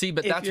up. See,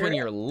 but if that's when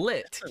you're you're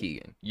lit,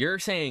 Keegan. You're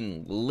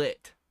saying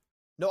lit.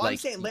 No, I'm Like,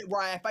 saying lit.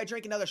 Where if I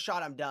drink another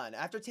shot, I'm done.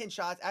 After 10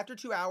 shots, after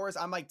 2 hours,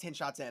 I'm like 10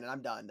 shots in and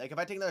I'm done. Like if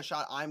I take another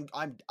shot,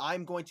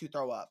 I'm going to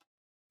throw up.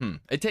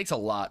 It takes a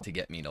lot to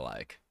get me to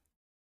like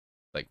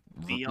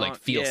Beyond,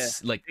 feel yeah.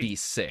 like be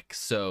sick.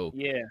 So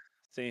Yeah,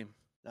 same.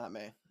 Not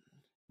me.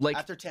 like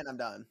After 10, I'm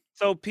done.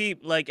 So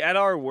Pete, like at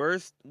our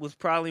worst was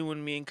probably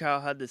when me and Kyle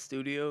had the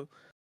studio,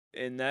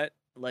 and that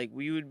like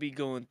we would be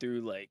going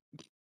through like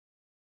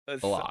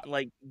a lot,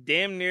 like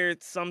damn near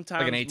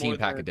sometimes like an 18 more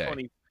pack than a day.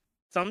 20,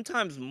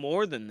 sometimes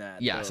more than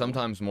that. Yeah, though.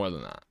 sometimes more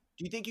than that.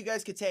 Do you think you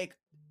guys could take?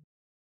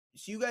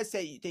 So you guys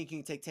say you think you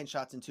can take 10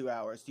 shots in 2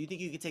 hours. Do you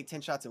think you could take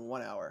 10 shots in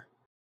 1 hour?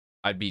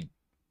 It think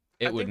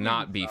would we'd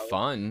not be be solid.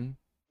 fun.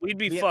 We'd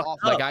be Be fucked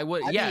awful. up. Like I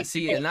would, I'd yeah. be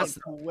See, and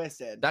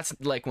twisted. that's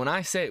like when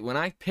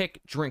I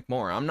pick drink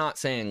more. I'm not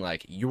saying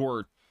like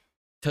you're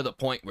to the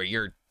point where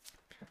you're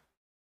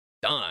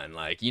done.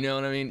 Like, you know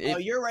what I mean? Oh,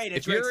 you're ready to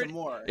if drink you're- some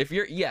more. If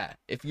you're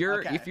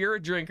Okay. if you're a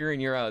drinker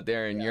and you're out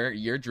there and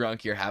you're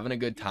drunk, you're having a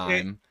good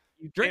time.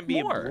 You drink can't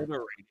be more.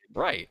 obliterated.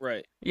 Right.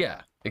 Right.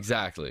 Yeah.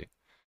 Exactly.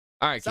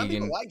 All right, Some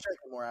Keegan. people like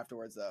drinking more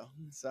afterwards, though.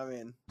 So I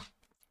mean,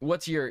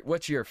 What's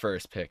your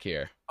first pick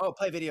here? oh,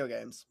 play video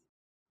games.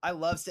 I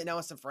love sitting down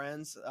with some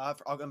friends. I'll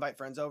invite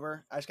friends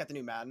over. I just got the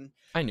new Madden.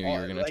 I knew you Oh,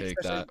 were gonna like, take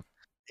especially- that.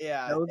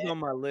 Yeah, That was on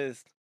my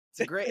list. it's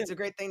a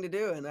great thing to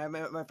do. And I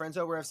met my friends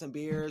over, have some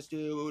beers,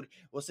 dude.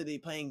 We'll sit there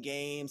playing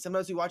games.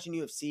 Sometimes we watching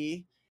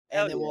UFC, and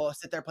Hell then yeah. we'll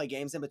sit there play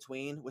games in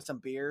between with some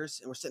beers,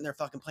 and we're sitting there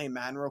fucking playing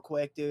Madden real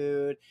quick,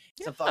 dude.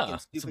 Some Yeah, fucking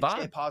it's a stupid vibe.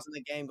 shit, pausing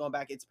the game, going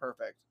back. It's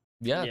perfect.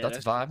 Yeah, Yeah, that's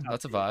a vibe. top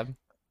That's a tier. vibe.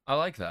 I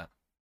like that.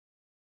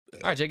 All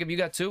right, Jacob, you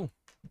got 2.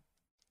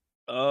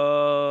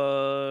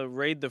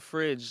 Raid the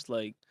fridge.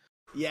 Like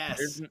Yes.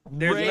 there's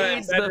Raid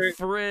nothing better. the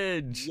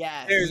fridge.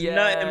 Yes. There's Yeah,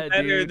 nothing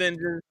better dude. than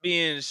just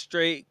being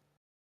straight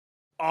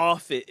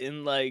off it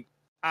and like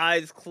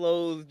eyes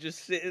closed,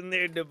 just sitting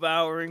there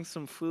devouring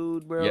some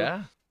food, bro.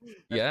 Yeah. That's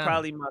Yeah.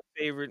 probably my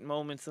favorite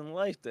moments in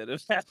life that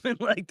have happened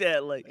like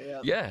that. Like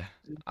Yeah. Yeah.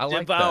 I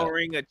like that.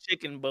 devouring a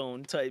chicken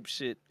bone type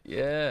shit.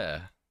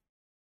 Yeah.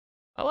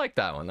 I like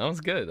that one. That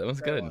was good. That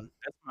was Great good. one.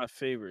 That's my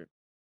favorite.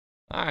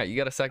 All right, you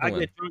got a second I one.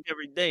 get drunk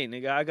every day,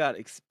 nigga. I got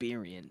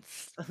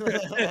experience.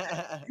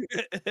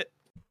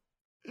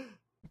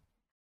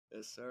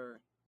 Yes, sir.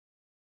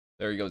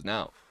 There he goes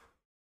now.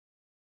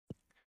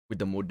 With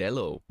the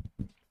Modelo.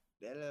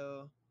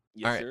 Hello.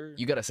 Yes, All right, sir.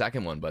 you got a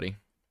second one, buddy.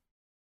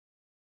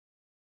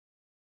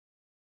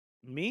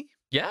 Me?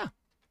 Yeah.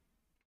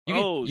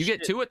 Oh, You get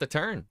shit. 2 at the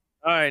turn.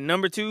 All right,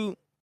 number 2.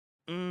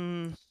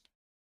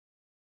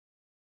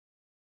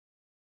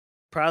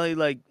 Probably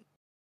like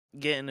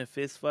getting a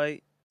fist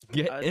fight.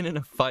 Get I- in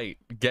a fight.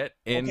 Get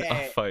in a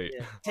Okay, fight.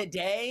 yeah.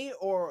 Today,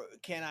 or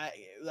can I,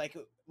 like,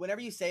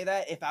 whenever you say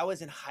that, if I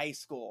was in high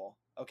school,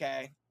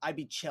 okay, I'd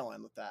be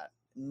chilling with that.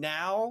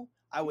 Now,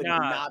 I would Nah,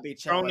 not be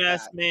chilling Grown with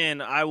ass that.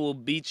 man, I will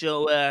beat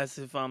your ass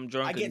if I'm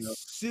drunk I get enough.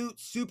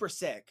 super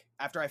sick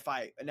after I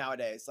fight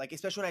nowadays. Like,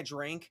 especially when I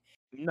drink.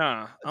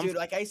 Nah, Dude,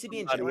 like I used to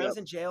be in jail. somebody When I was up.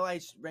 in jail, I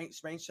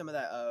sprayed some of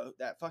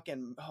that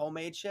fucking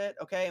homemade shit.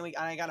 Okay, and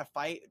I got a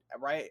fight,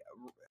 right?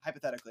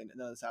 Hypothetically,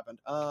 none of this happened.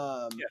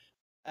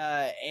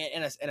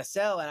 In a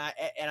cell,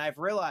 and I've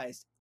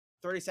realized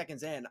 30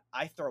 seconds in,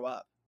 I throw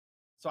up.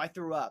 So I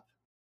threw up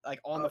like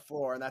on the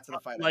floor, and that's in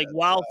the fight. like ended,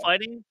 while so.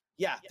 fighting.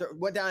 Yeah,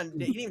 went down. He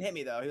didn't even hit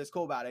me though. He was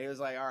cool about it. He was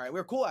like, "All right, we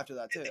were cool after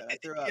that too." And I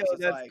threw up. Yo, so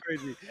it's that's like,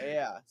 crazy.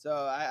 yeah. So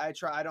I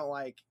try. I don't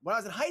like when I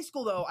was in high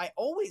school though.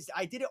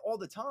 I did it all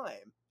the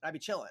time. I'd be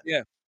chilling.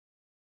 Yeah.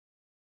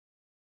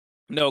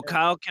 No,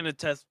 Kyle can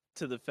attest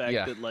to the fact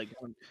Yeah. that like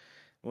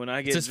when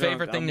I get It's his drunk,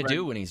 favorite thing I'm to ready,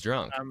 do when he's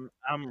drunk.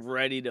 I'm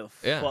ready to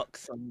Yeah. fuck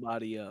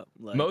somebody up.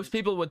 Like, Most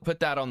people would put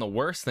that on the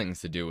worst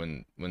things to do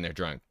when they're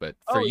drunk, but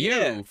Oh, for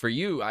yeah.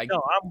 you, I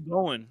no, I'm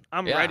going.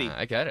 I'm yeah, ready.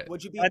 I get it.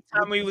 Would you be? That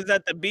time would- we was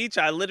at the beach,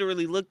 I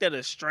literally looked at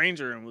a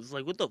stranger and was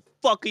like, "What the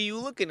fuck are you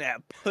looking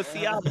at,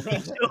 pussy? I'll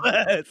beat your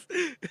ass."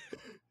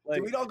 Like,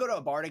 Dude, we'd all go to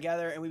a bar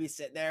together and we'd be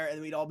sitting there and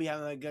we'd all be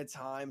having a good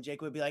time.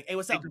 Jake would be like, "Hey,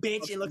 what's up, Jacob bitch?"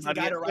 fuck And looks at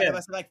the somebody guy to up. right of Yeah.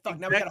 us and like, "Fuck,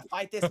 now we gotta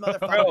fight this motherfucker.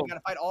 Bro. We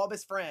gotta fight all of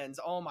his friends."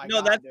 Oh my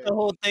no, god, that's dude. the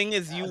whole thing.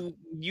 Is Yeah.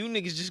 you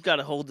niggas just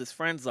gotta hold his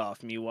friends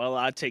off me while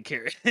I take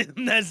care of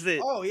him. That's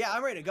it. Oh yeah,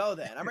 I'm ready to go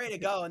then. I'm ready to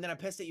go, and then I'm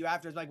pissed at you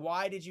after. It's like,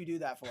 why did you do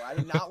that for? I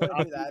did not want to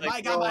I'll do be that. like,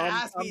 I got "Bro, my I'm-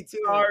 ass I'm beat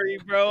too. Sorry,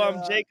 bro. I'm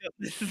Yeah. Jacob.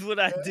 This is what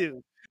I Yeah.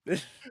 do.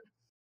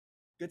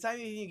 Good time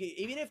if you get,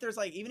 even if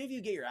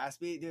you get your ass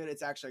beat, dude,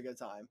 it's actually a good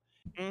time.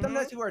 Mhm.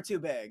 Sometimes people are too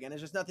big, and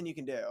there's just nothing you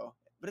can do.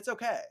 But it's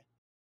okay.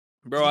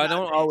 Bro, Just I not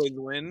don't bitch. always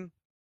win.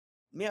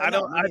 Yeah, I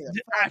no, don't. me neither.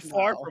 I Fuck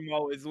far no. from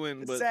always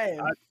win, but Same.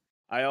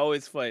 I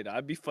always fight. I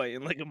be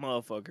fighting like a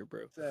motherfucker,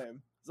 bro.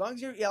 Same. As long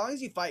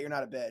as you fight, you're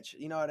not a bitch.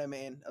 You know what I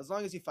mean? As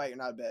long as you fight, you're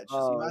not a bitch. Oh,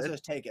 So you might as well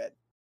just take it.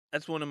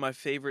 That's one of my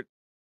favorite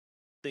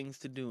things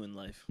to do in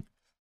life.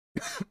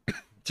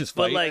 Just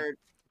But fight. like,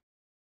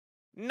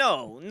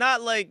 No,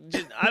 not like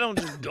just. I don't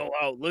just go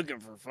out looking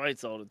for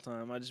fights all the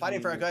time. I just Fighting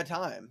mean, for a good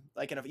time,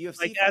 like in a UFC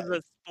like fight. as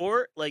a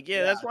sport. Like yeah,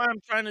 Yeah. that's why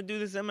I'm trying to do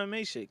this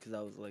MMA shit because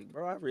I was like,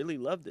 bro, I really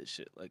love this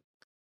shit. Like,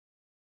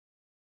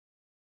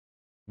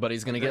 But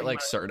he's gonna get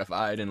like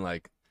certified and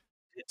like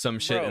some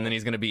shit, Bro, and then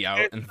he's gonna be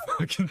out in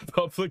fucking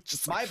public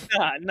just like,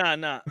 nah.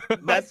 My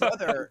That's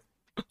brother.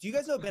 Do you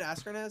guys know Ben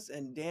Askren is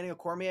and Daniel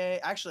Cormier?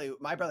 Actually,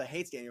 my brother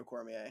hates Daniel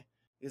Cormier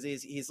because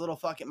he's little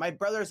fucking. My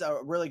brother's a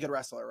really good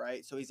wrestler,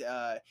 right? So he's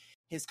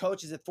his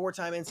coach is a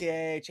 4-time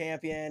NCAA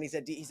champion. He's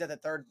at the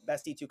third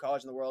best D2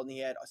 college in the world, and he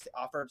has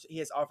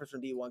offers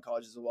from D1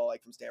 colleges as well,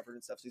 like from Stanford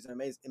and stuff. So he's an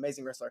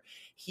amazing wrestler.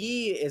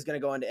 He is going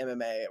to go into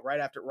MMA right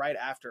after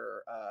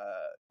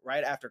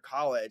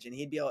college, and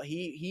he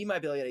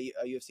might be able to get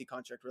a UFC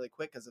contract really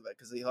quick because of it,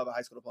 because he'll have a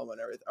high school diploma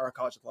and everything, or a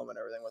college diploma and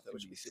everything with it,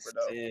 which would be super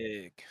dope,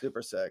 sick.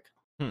 super sick.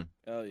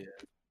 Oh yeah.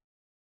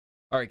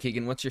 all right,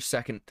 Keegan, what's your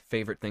second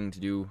favorite thing to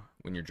do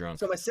when you're drunk?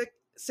 So my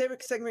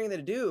favorite thing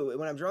to do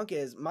when I'm drunk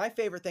is my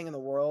favorite thing in the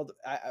world,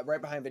 right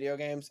behind video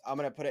games. I'm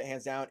gonna put it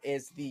hands down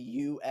is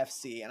the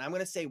UFC, and I'm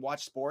gonna say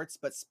watch sports,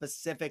 but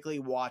specifically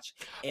watch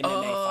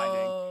MMA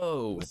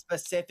fighting.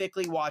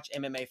 Specifically watch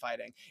MMA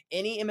fighting.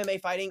 Any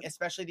MMA fighting,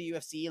 especially the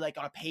UFC, like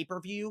on a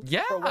pay-per-view.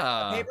 Yeah.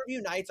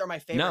 Pay-per-view nights are my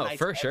favorite nights.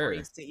 For sure.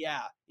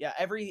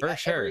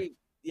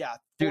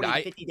 Dude,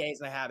 40, 50 days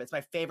and I have. It's my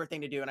favorite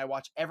thing to do, and I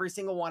watch every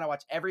single one. I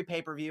watch every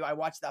pay-per-view. I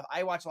watch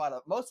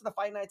most of the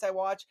fight nights I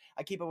watch.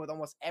 I keep up with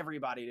almost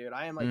everybody, dude.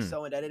 I am like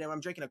so indebted. And I'm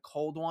drinking a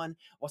cold one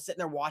while sitting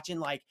there watching,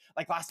 like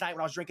last night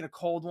when I was drinking a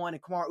cold one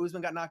and Kamaru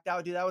Usman got knocked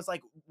out, dude. That was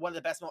like one of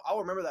the best moments.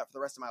 I'll remember that for the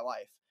rest of my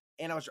life.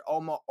 And I was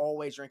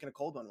always drinking a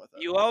cold one with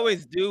it. You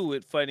always do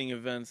with fighting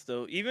events,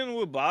 though. Even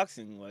with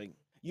boxing, like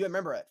you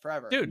remember it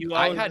forever, dude.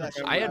 I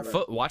had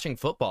watching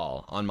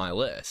football on my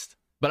list,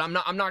 but I'm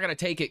not gonna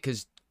take it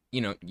because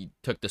you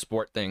took the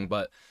sport thing.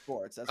 But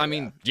sports. I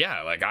mean,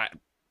 yeah, like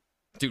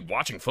dude,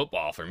 watching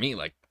football for me,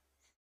 like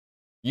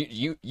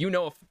you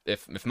know,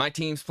 if my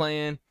team's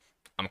playing,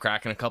 I'm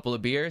cracking a couple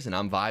of beers and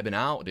I'm vibing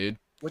out, dude.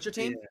 What's your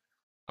team?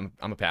 Yeah.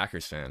 I'm a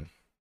Packers fan.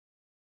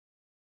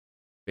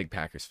 Big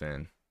Packers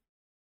fan.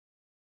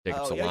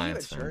 Jacob's a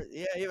Lions fan.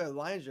 Yeah, you have a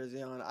Lions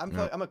jersey on.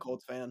 I'm a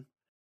Colts fan.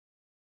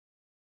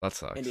 That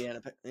sucks.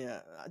 Indiana, yeah,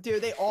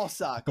 dude, they all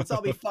suck. Let's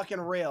all be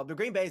fucking real. But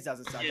Green Bay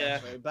doesn't suck,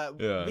 actually. But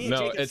me and no,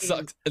 Jacob's it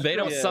sucks. They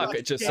don't suck.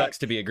 It just sucks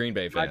to be a Green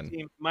Bay fan.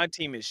 My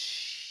team is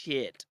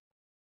shit.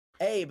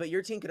 Hey, but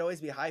your team could always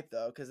be hyped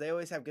though, because they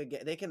always have good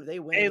games. They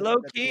win. Hey, low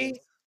key,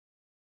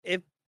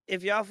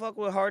 if y'all fuck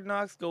with Hard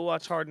Knocks, go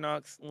watch Hard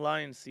Knocks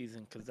Lions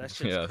season, because that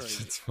shit's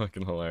crazy. It's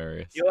fucking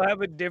hilarious. You'll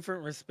have a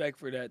different respect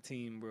for that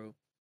team, bro.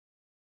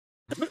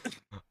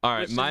 All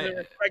right, Which is the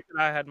respect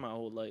that I had my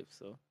whole life.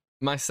 So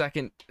my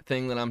second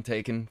thing that I'm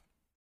taking,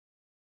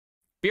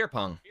 beer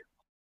pong.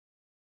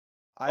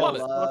 I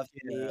love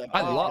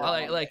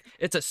like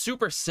it's a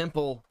super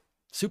simple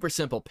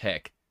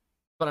pick.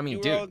 But I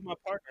mean, dude, was my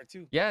partner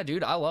too. Yeah,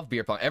 dude, I love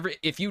beer pong.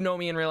 If you know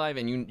me in real life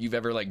and you've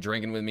ever like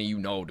drinking with me,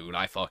 dude,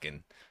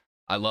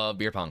 I love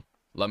beer pong.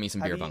 Love me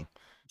some beer pong.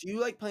 Do you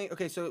like playing?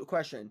 Okay, so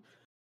question.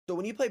 So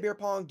when you play beer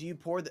pong, do you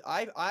pour the?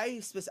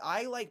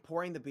 I like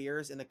pouring the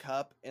beers in the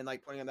cup and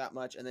like putting them that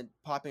much and then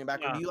popping them back.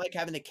 Or do you like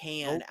having the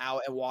can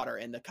out and water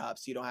in the cup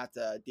so you don't have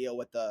to deal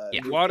with the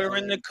water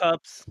in the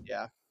cups?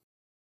 Yeah,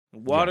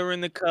 water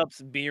in the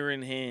cups, beer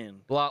in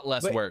hand. A lot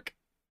less work.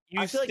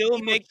 You still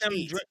make them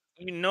drink.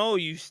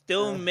 You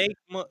still make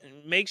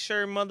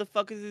sure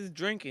motherfuckers is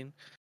drinking,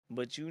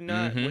 but you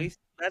not waste.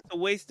 That's a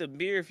waste of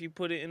beer if you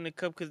put it in the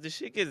cup because the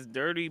shit gets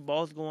dirty.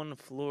 Balls go on the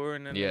floor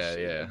and then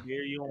beer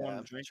you don't want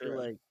to drink it.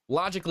 Like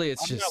logically,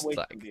 it's just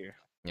like beer.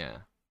 Yeah,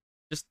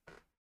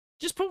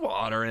 just put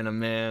water in them,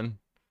 man.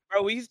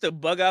 Bro, we used to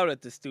bug out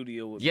at the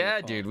studio with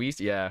dude. We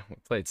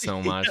played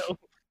so much.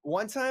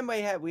 One time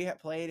we had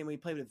played and we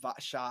played with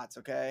shots.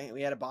 Okay, and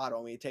we had a bottle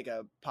and we take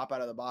a pop out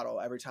of the bottle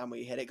every time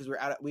we hit it because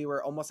we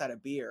were almost out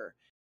of beer,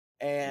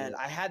 and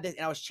I had this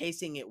and I was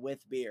chasing it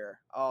with beer.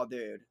 Oh,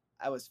 dude,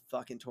 I was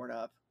fucking torn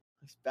up.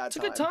 It's a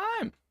good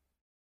time.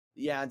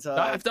 Yeah,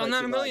 I've done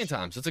that a million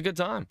times. It's a good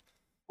time.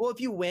 Well, if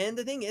you win,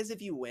 the thing is,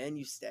 if you win,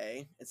 you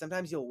stay, and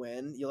sometimes you'll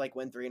win. You'll like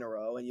win 3 in a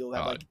row, and you'll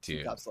have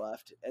 2 cups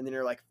left, and then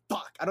you're like,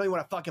 "Fuck, I don't even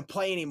want to fucking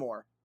play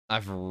anymore."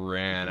 I've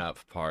ran up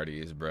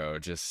parties, bro,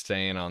 just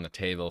staying on the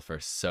table for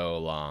so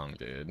long,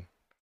 dude.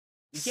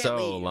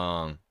 So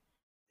long.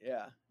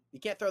 Yeah,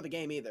 you can't throw the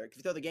game either. If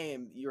you throw the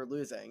game, you're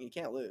losing. You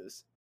can't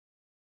lose.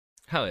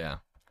 Hell yeah!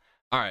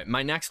 All right,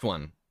 my next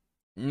one,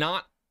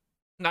 not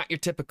your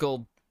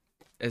typical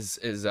as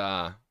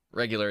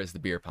regular as the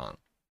beer pong.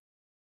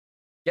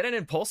 Get an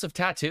impulsive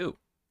tattoo.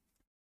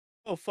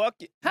 Oh, fuck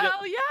it.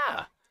 Hell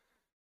yeah.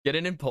 Get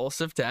an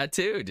impulsive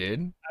tattoo,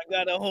 dude. I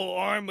got a whole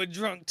arm of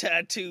drunk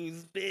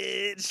tattoos,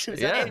 bitch.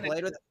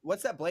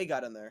 What's that blade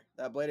got in there?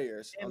 That blade of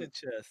yours? In the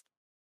chest.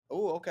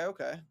 Oh,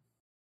 okay.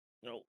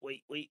 No,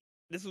 wait.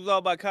 This was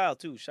all by Kyle,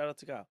 too. Shout out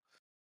to Kyle.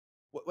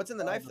 What's in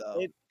the knife,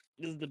 though?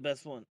 This is the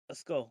best one. A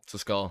skull. It's a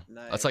skull.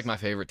 Nice. That's like my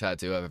favorite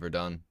tattoo I've ever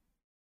done.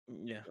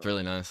 Yeah. It's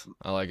really nice.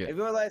 I like If it.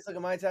 you want to look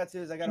at my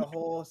tattoos, I got a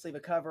whole sleeve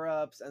of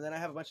cover-ups, and then I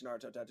have a bunch of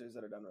Naruto tattoos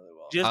that are done really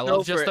well. Just I know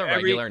love just for the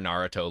every- regular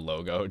Naruto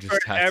logo just for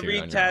tattooed every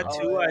on your arm.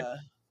 tattoo, Oh, yeah.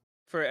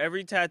 For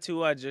every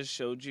tattoo I just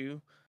showed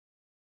you,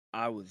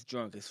 I was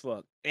drunk as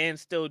fuck and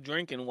still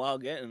drinking while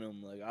getting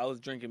them. Like I was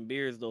drinking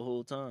beers the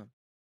whole time.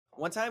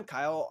 One time,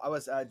 Kyle, I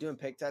was doing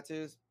pig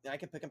tattoos, and I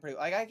can pick them pretty.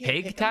 Like I can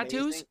Pig pick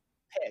tattoos? amazing.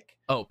 Pick.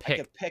 Oh, I pick.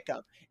 could pick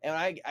them, and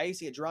I used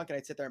to get drunk and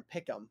I'd sit there and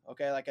pick them.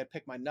 Okay, like I'd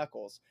pick my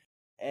knuckles,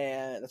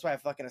 and that's why I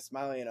have fucking a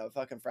smiley and a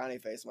fucking frowny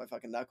face on my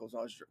fucking knuckles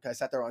when I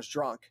sat there when I was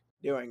drunk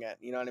doing it.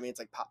 You know what I mean? It's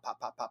like pop, pop,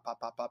 pop, pop, pop,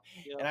 pop, pop.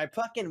 Yeah. And I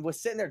fucking was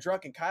sitting there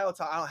drunk, and Kyle,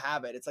 I don't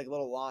have it. It's like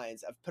little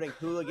lines of putting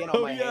hooligan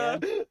on my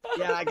hand.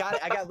 Yeah, I got it.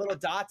 I got little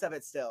dots of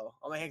it still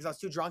on my hand because I was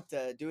too drunk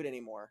to do it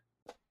anymore.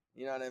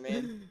 You know what I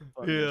mean?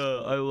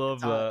 Yeah, I love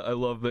Time. that. I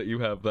love that you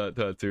have that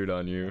tattooed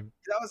on you.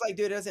 'Cause I was like,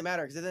 dude, it doesn't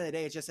matter because at the end of the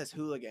day, it just says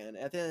hooligan.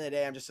 At the end of the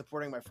day, I'm just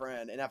supporting my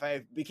friend. And if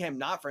I became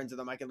not friends with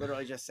them, I could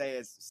literally just say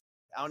it's.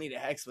 I don't need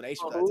an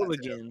explanation for that. Tattoo.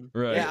 Hooligan.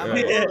 Right. Yeah, I'm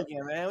right. a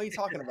hooligan, man. What are you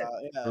talking about?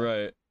 Yeah.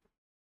 Right.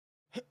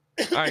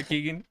 All right,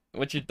 Keegan,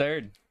 what's your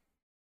third?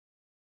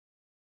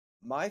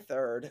 My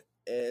third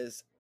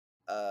is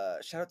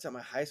shout out to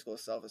my high school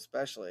self,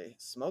 especially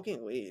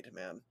smoking weed,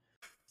 man.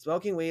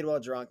 Smoking weed while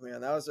drunk,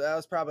 man. That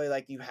was probably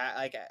like you had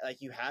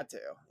like you had to.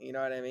 You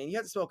know what I mean? You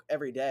had to smoke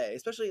every day,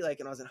 especially like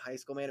when I was in high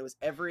school, man. It was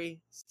every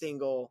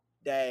single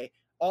day,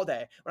 all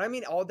day. When I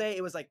mean all day,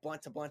 it was like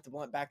blunt to blunt to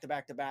blunt, back to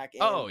back to back.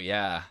 And, Oh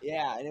yeah.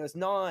 yeah, and it was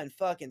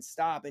non-fucking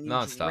stop, and you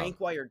Non-stop. drink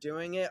while you're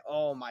doing it.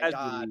 Oh my That's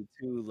god, weed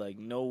too. Like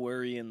no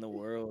worry in the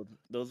world.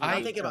 Those. I'm were I'm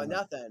the thinking about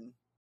times. nothing.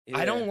 I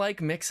Yeah. don't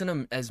like mixing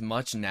them as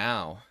much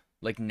now.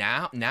 Like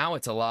now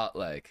it's a lot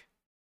like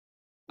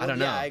I don't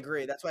Yeah, know. I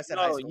agree. That's why I said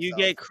high No, school you self.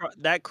 get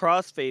that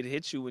crossfade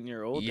hits you when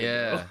you're older.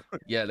 Yeah. Bro.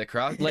 Yeah, the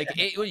cross like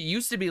it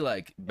used to be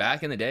like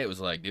back in the day it was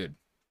like, dude,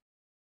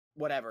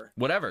 whatever.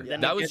 whatever. Yeah.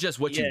 That Then it was gets- just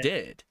what you yeah.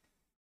 did.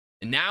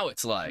 And now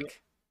it's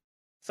like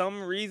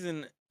Some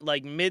reason,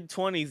 like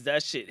mid-20s,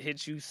 that shit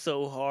hits you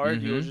so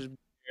hard. You'll Mhm. just be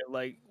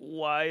like,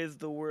 why is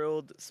the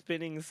world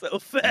spinning so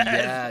fast?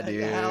 yeah, Like,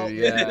 dude. help.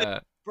 Yeah.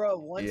 Bro,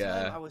 one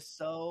Yeah. time I was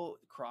so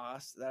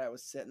cross that I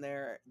was sitting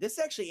there. This is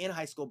actually in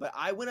high school, but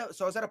I went out.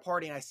 So I was at a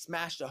party and I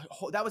smashed a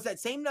whole. That was that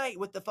same night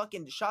with the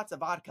fucking shots of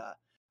vodka.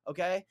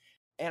 Okay.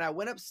 And I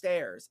went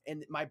upstairs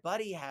and my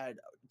buddy had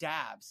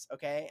dabs.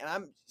 Okay.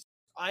 And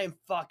I am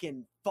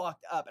fucking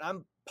fucked up and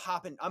I'm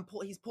popping.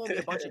 He's pulling me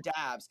a bunch of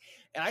dabs.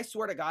 And I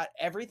swear to God,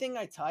 everything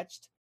I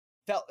touched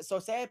felt. So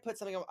say I put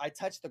something, I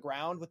touched the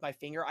ground with my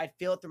finger, I'd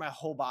feel it through my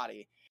whole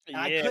body. And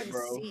I couldn't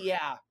see,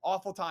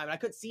 awful time. And I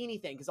couldn't see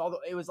anything because although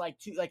it was like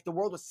the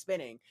world was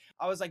spinning.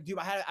 I was like, dude,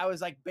 I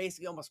was like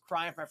basically almost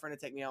crying for my friend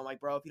to take me home. I'm like,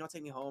 bro, if you don't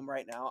take me home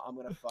right now, I'm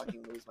gonna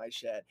fucking lose my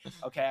shit.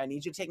 Okay, I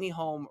need you to take me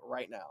home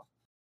right now.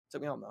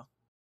 Took me home though.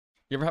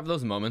 You ever have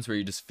those moments where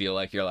you just feel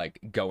like you're like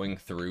going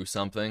through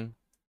something?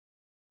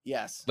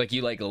 Yes. Like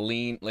you like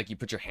lean, like you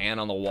put your hand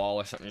on the wall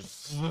or something,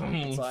 just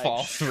like-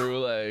 fall through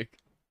like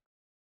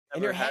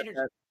In your Never head, had you're-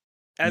 that.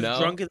 As No.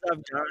 drunk as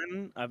I've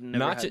gotten, I've never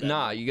not had just that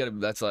nah, you gotta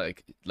that's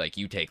like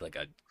you take like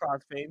a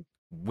crossfade.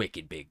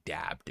 wicked big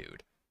dab,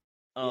 dude.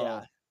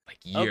 Yeah. Like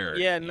Oh, you're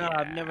yeah, no,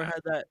 I've never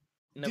had that.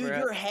 Never Dude, had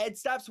your head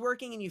stops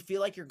working and you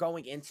feel like you're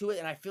going into it,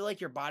 and I feel like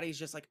your body's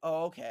just like,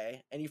 oh,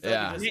 okay, and you feel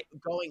Yeah. like you're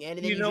just going in, and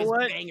then You you know just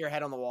what? bang your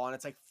head on the wall, and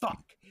it's like,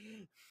 fuck.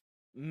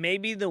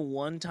 Maybe the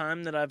one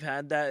time that I've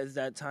had that is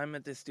that time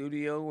at the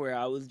studio where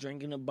I was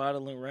drinking a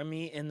bottle of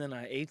Remy and then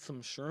I ate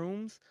some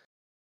shrooms,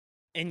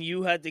 and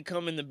you had to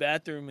come in the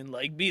bathroom and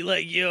like be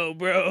like, "Yo,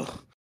 bro,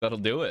 That'll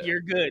do it.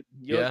 you're good.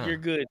 Yeah. You're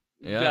good.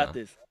 You Yeah. got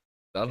this."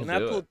 That'll And I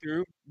do pulled it.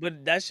 through,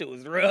 but that shit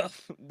was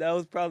rough. That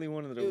was probably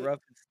one of the Dude.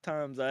 roughest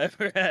times I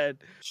ever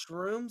had.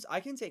 Shrooms, I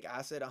can take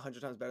acid 100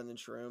 times better than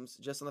shrooms,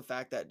 just on the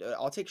fact that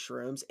I'll take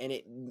shrooms and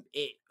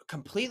it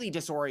completely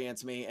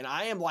disorients me, and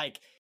I am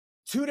like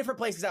two different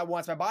places at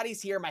once. My body's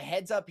here, my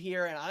head's up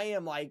here, and I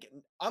am like,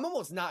 I'm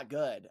almost not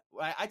good.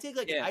 I take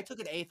like Yeah. I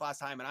took an eighth last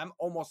time, and I'm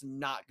almost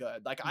not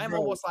good. Like I'm Bro,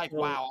 almost like, bro.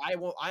 wow,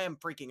 I am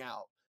freaking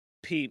out.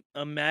 Peep,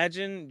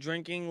 imagine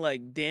drinking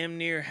like damn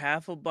near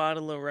half a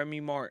bottle of Remy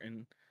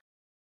Martin,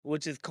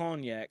 which is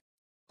cognac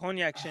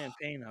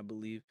champagne, I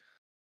believe,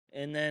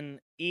 and then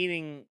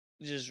eating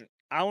just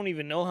I don't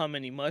even know how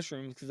many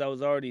mushrooms because I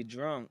was already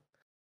drunk,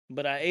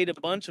 but I ate a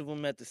bunch of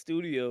them at the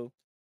studio.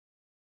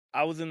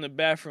 I was in the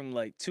bathroom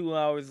like 2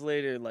 hours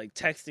later, like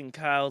texting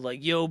Kyle,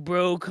 like, "Yo,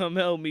 bro, come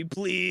help me,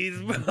 please,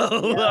 bro.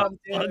 Yeah, I'm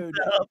fucked dude.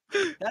 up."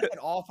 That's an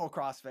awful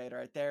crossfade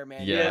right there,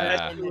 man.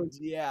 Yeah.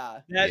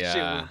 Yeah. That shit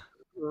Yeah. was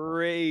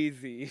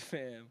crazy,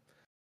 fam.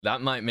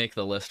 That might make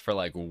the list for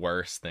like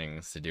worst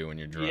things to do when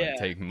you're drunk. Yeah.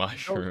 Take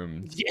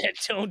mushrooms. Yeah,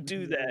 don't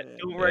do that. Yeah.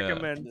 Don't Yeah.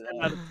 recommend.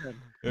 10 out of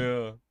 10.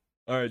 Yeah.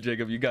 All right,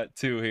 Jacob, you got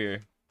two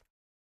here.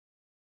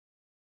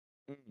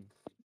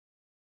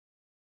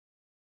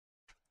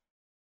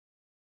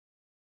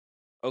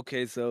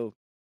 Okay, so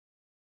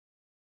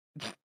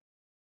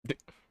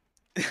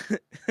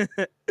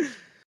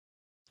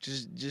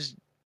just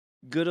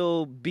good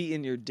old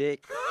beating your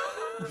dick.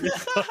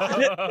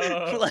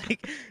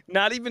 Like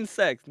not even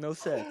sex, no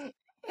sex.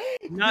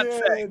 Not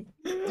sex.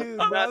 Dude,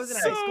 I'm when I was in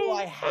high school, so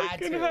I had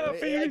fucking to.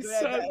 happy you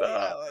said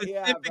that.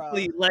 Yeah, bro.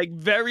 Specifically, like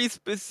very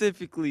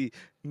specifically,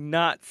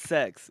 not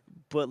sex,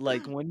 but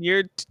like when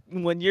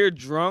you're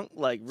drunk,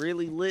 like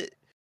really lit,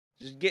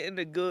 just getting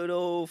a good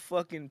old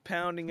fucking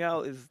pounding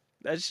out is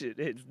that shit.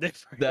 It's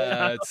different.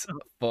 That's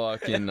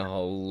fucking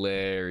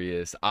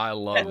hilarious. I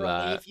love The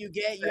that. relief you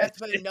get, you That have to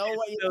put in shit no is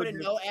you so put in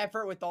good. no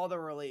effort with all the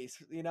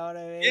release. You know what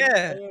I mean?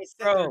 Yeah, And you're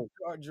sitting bro.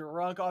 there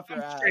drunk off your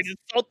I'm ass. straight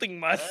insulting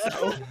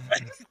myself.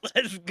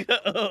 Let's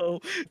go.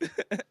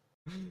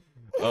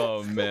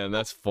 Oh man,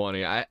 that's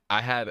funny. I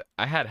had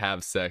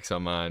have sex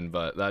on mine,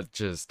 but that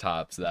just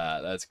tops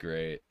that. That's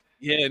great.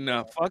 Yeah,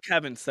 no, fuck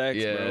having sex,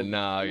 Yeah, bro.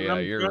 nah, When yeah,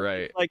 I'm you're drunk,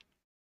 right. it's like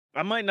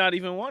I might not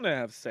even want to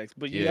have sex,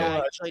 but you Yeah. know Yeah, I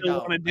what I usually still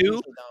don't. want to I do?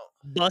 usually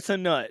don't. Bust a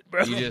nut,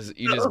 bro. You just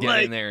get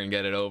Like, in there and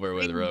get it over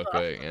with real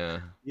quick. Yeah.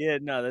 yeah,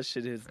 no, that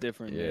shit is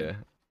different, Yeah. man. When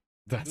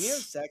you have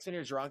That's sex when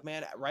you're drunk,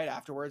 man, right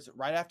afterwards,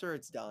 right after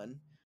it's done,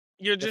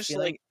 You're the just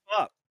feeling like,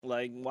 fuck.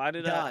 Like, why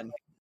did done.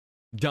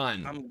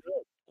 done. I'm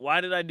good. Why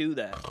did I do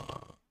that?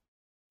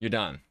 You're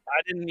done.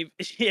 I didn't even.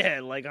 Yeah,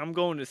 like I'm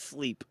going to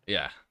sleep.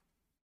 Yeah.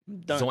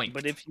 I'm done. Zoinked.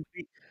 But if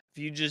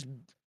you just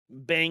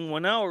bang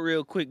one out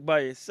real quick by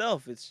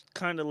yourself, it's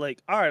kind of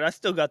like, all right, I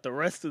still got the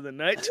rest of the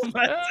night to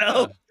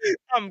myself.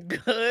 I'm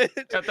good.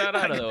 Got that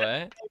out of the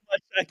way. So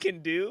much I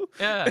can do.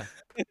 Yeah.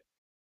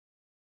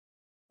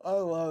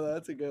 Oh wow,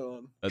 that's a good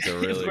one. That's a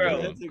really Bro, good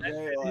one. That's a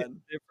great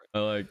one. Different. I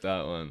like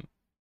that one.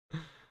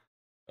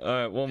 All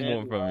right, one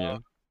more And, from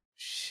you.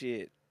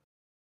 Shit.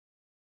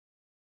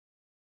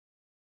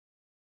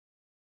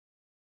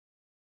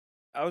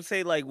 I would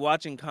say like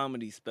watching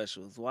comedy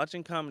specials.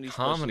 Watching comedy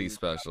Comedy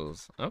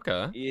specials. specials.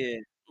 Okay. Yeah,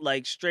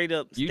 like straight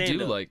up You stand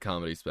do up. like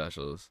comedy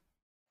specials.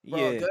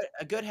 Bro, Yeah.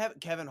 a good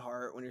Kevin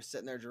Hart when you're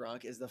sitting there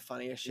drunk is the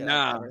funniest shit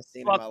Nah, I've ever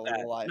seen in fuck my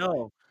that. life.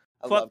 No.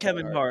 I Fuck love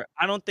Kevin Hart.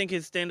 I don't think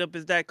his stand up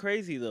is that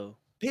crazy though.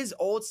 His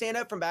old stand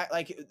up from back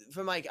I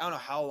don't know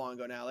how long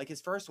ago now. Like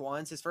his first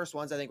ones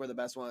I think were the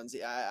best ones.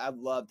 I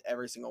loved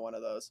every single one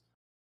of those.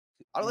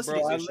 I don't listen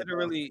Bro, to his new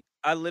shit,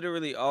 though. I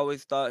literally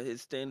always thought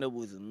his stand up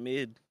was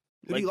mid.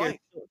 Who do you there's-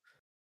 like?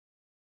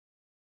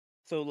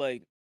 So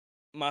like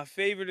my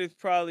favorite is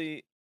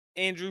probably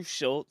Andrew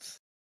Schultz.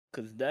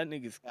 Cause that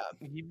nigga's Yeah.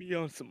 he be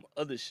on some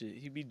other shit.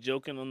 He be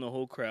joking on the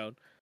whole crowd.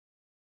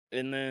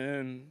 And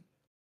then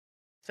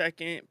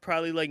second,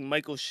 probably like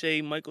Michael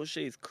Shea. Michael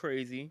Shea's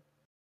crazy.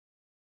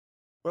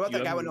 What about You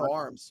that guy ever with no watch-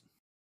 arms?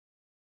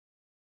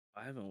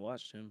 I haven't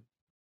watched him.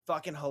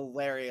 Fucking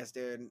hilarious,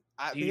 dude.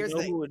 Do you Here's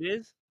know the who it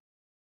is?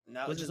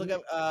 no, what's just his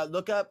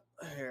look up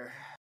here.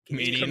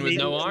 Comedian with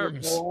no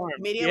arms.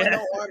 Comedian with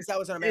no arms. That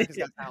was on America's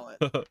Got Talent.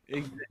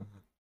 Exactly.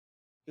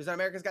 He was on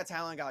America's Got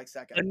Talent. Got like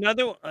second.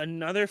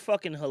 Another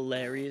fucking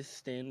hilarious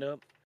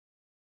stand-up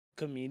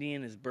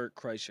comedian is Bert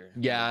Kreischer.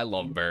 Yeah, I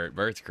love Bert.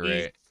 Bert's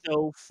great. He's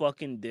so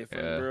fucking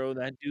different, Yeah. bro.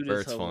 That dude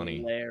Bert's is funny.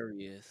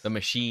 hilarious. The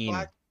machine.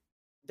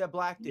 The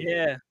black dude.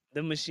 Yeah,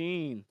 the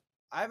machine.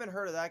 I haven't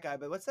heard of that guy,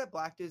 but what's that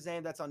black dude's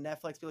name that's on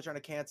Netflix? People trying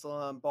to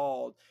cancel him.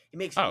 Bald. He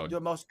makes Oh. the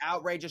most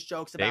outrageous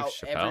jokes Dave about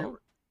Chappelle?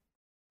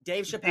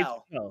 Dave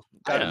Chappelle. Oh,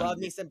 I Yeah. love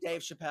me some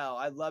Dave Chappelle.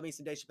 I love me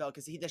some Dave Chappelle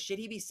because the shit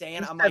he be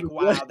saying, He I'm said like,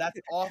 what? wow, that's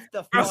off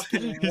the He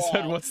fucking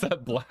said, wall. "What's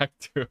that black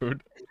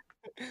dude?"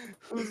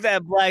 Who's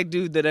that black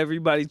dude that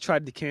everybody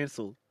tried to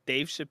cancel?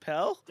 Dave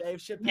Chappelle? Dave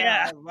Chappelle.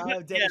 Yeah. I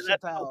love Dave Yeah,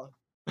 that's Chappelle.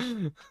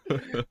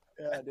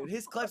 Yeah, dude.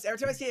 His clips, every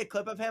time I see a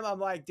clip of him, I'm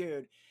like,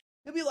 dude,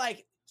 he'll be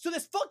like, so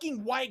this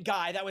fucking white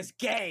guy that was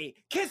gay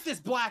kissed this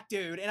black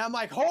dude. And I'm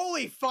like,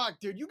 holy fuck,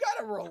 dude, you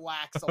gotta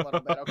relax a little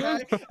bit, okay?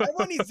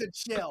 Everyone needs to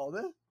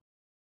chill.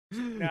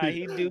 Nah,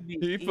 he do be.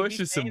 He be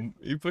pushes saying-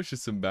 some. He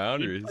pushes some He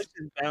boundaries.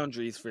 pushes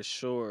boundaries for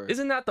sure.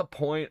 Isn't that the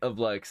point of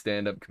like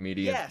stand-up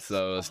comedians? Yes,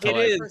 So it's to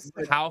It like, is.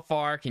 how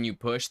far can you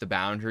push the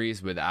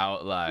boundaries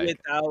without like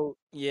Without,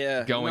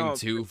 yeah, going no,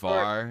 too for sure.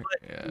 far?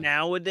 But Yeah.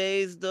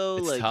 nowadays, though,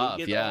 It's like it tough.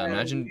 gets Yeah. all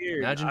Imagine weird.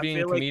 imagine I being a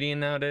feel like comedian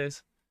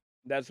nowadays.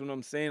 that's what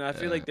I'm saying. I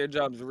feel Yeah. like their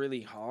job's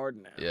really hard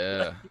now.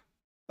 Yeah.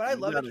 But I You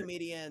love a gotta-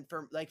 comedian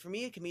for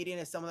me, a comedian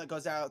is someone that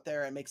goes out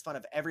there and makes fun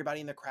of everybody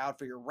in the crowd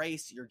for your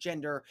race, your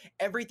gender,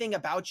 everything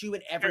about you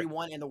and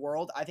everyone in the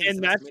world. I think it's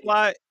And the best that's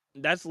comedian.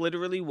 that's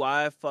literally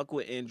why I fuck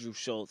with Andrew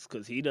Schultz,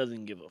 because he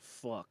doesn't give a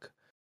fuck.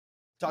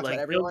 Talks like, about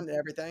he'll- everyone and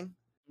everything.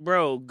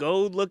 Bro,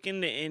 go look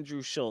into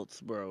Andrew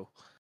Schultz, bro.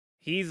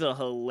 He's a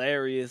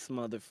hilarious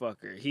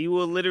motherfucker. He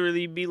will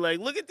literally be like,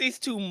 look at these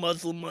two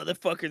Muslim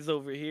motherfuckers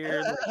over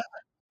here. Like,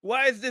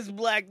 why is this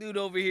black dude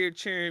over here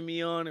cheering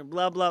me on and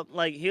blah blah?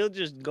 Like, he'll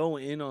just go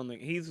in on the.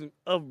 He's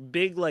a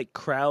big like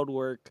crowd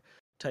work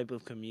type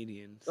of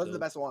comedian. Those are so, the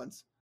best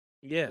ones.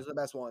 Yeah, Those are the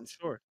best ones.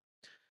 sure.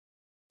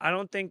 I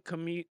don't think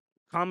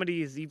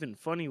comedy is even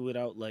funny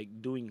without like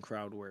doing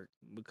crowd work,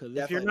 because if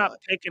you're Definitely not not.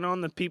 picking on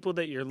the people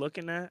that you're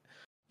looking at,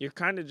 you're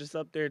kind of just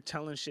up there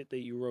telling shit that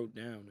you wrote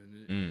down,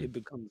 and Mm. it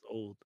becomes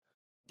old.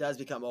 Does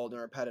become old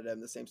and repetitive,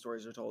 and the same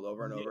stories are told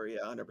over and Yeah. over. Yeah,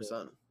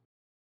 100%.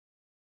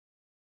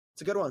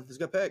 It's a good one. It's a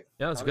good pick.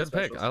 Yeah, that's a Comedy good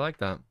pick. specials. I like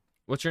that.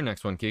 What's your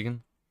next one,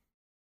 Keegan?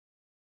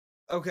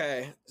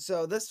 Okay,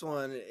 so this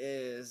one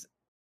is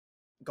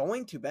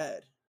going to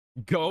bed.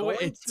 Go Going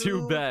to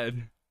to-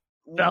 bed.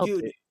 Felt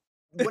Dude, it.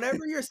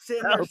 whenever you're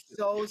sitting there Felt it.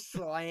 so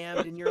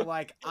slammed and you're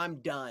like,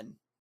 I'm done.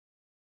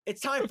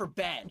 It's time for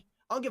bed.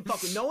 I don't give a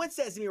fuck what no one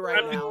says to me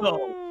right Time to now. go.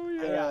 Oh,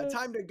 Yeah,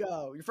 time to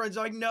go. Your friends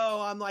are like, no.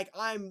 I'm like,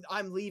 I'm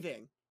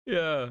leaving.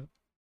 Yeah.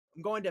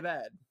 I'm going to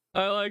bed.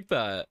 I like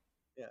that.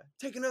 Yeah.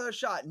 Take another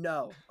shot.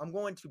 No, I'm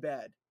going to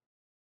bed.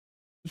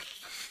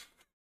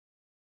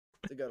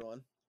 It's a good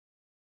one.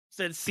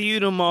 Said, see you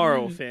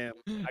tomorrow, fam.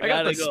 I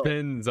got the gotta go.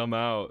 spins. I'm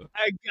out.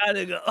 I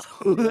gotta go.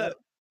 Yeah.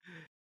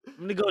 I'm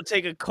gonna go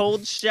take a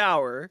cold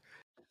shower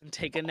and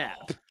take a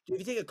nap.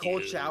 Dude, if you take a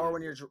cold shower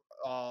when you're,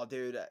 oh,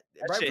 dude, right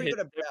shit before you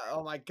go hits to bed,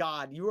 oh my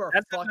god, you are.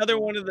 That's fucking,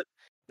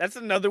 That's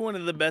another one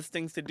of the best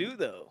things to do,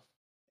 though.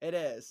 It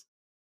is.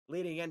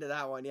 Leading into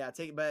that one, yeah.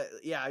 But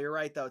yeah, you're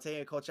right though.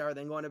 Taking a cold shower,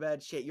 then going to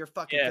bed, shit, you're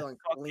fucking Yeah, feeling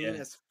fuck clean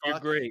yeah. as You're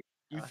fuck. great.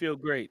 You feel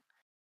great,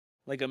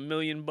 like $1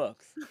 million.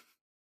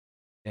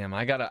 Damn,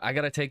 I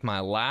gotta take my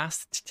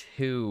last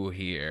two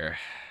here.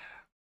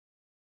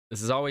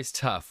 This is always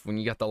tough when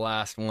you got the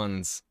last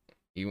ones.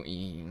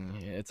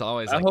 It's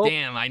always like,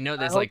 damn, I know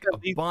there's like a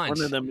bunch.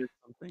 One of them is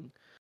something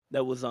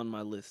that was on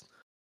my list.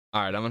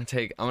 All right, I'm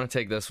gonna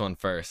take this one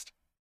first.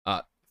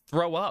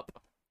 Throw up.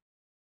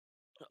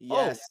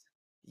 Yes.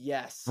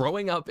 Yes.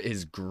 Throwing up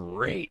is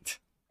great.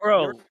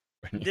 Bro,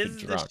 when this you're is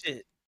the drunk.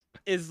 shit.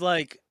 Is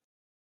like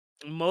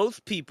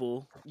most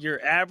people,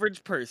 your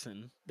average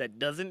person that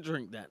doesn't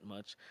drink that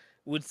much,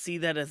 would see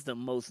that as the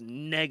most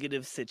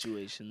negative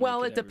situation. they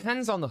Well, could it ever-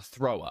 depends on the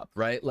throw up,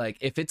 right? Like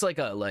if it's like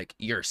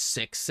you're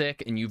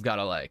sick and you've got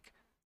to like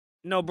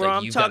No, bro,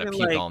 I'm you've gotta talking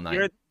puke like all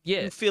night.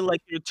 Yeah, you feel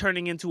like you're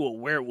turning into a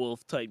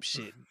werewolf type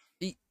shit.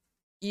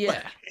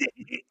 yeah,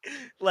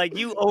 Like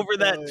you over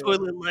that Oh, yeah.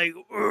 toilet, like.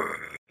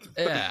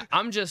 yeah.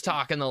 I'm just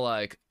talking to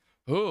like,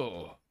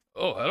 oh,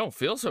 I don't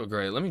feel so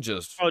great. Let me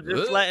just, Oh,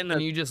 just letting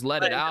and a- you just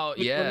let it letting the out. quick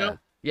one Yeah, out?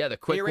 yeah, the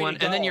quick You're ready one,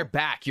 to and then go. you're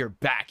back.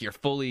 You're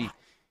fully,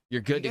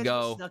 you're good to Have you guys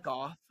ever go. Snuck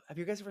off? Have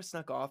you guys ever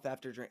snuck off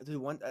after drink?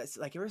 Dude,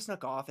 like you ever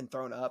snuck off and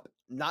thrown up?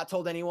 Not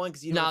told anyone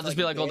because you. No, don't I'll feel just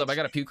be like, a hold up, I bitch?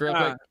 gotta puke real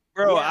Nah, quick.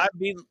 Bro,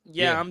 Yeah.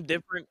 Yeah. I'm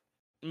different.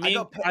 I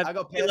go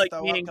feel piss, like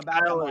throw me up, and come back,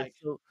 I'm Kyle are like-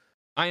 so,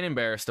 I ain't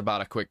embarrassed about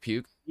a quick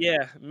puke.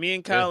 yeah, me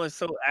and Kyle are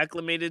so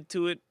acclimated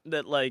to it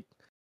that like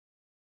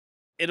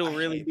it'll I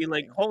really hate be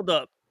like, puking. hold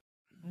up.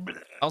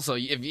 Also,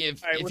 if All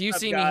right, if what's you up,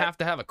 see me guys? have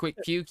to have a quick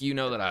puke, you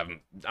know that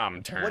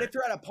I'm turned. What if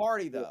you're at a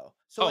party though?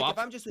 So Oh, like I'll- if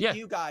I'm just with yeah,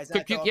 you guys,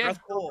 quick at puke, the, yeah. that's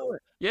cool.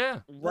 Yeah,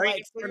 Right like,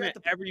 in say you're front at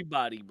of the-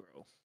 everybody,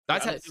 bro.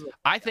 that's I'm it. doing-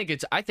 I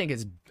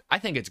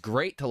think it's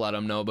great to let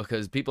them know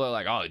because people are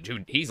like, oh,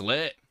 dude, he's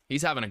lit.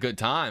 He's having a good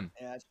time.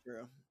 Yeah, that's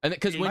true. And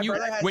because Yeah, when my you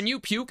brother has- when you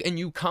puke and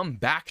you come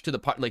back to the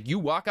party, like you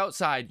walk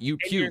outside, you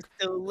And you're puke,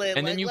 still lit,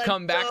 and then like, you "Let's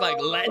come back like,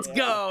 go." let's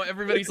go.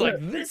 Everybody's like,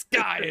 this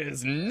guy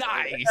is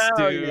nice,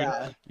 Hell dude.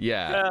 Yeah,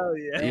 Yeah, Hell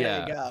yeah. ready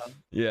Yeah. to go.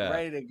 yeah.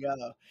 Ready to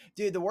go,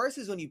 dude. The worst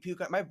is when you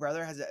puke. My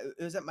brother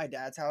it was at my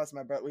dad's house.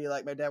 My dad went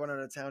out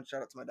of town.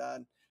 Shout out to my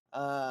dad.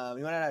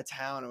 We went out of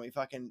town and we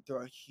fucking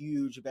threw a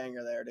huge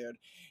banger there, dude.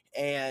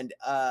 And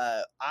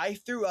I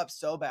threw up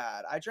so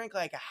bad. I drank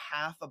like a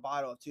half a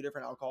bottle of 2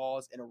 different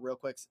alcohols in a real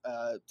quick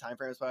time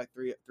frame. It was probably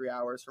like three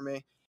hours for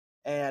me.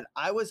 And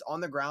I was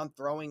on the ground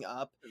throwing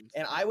up,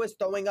 and I was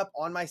throwing up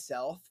on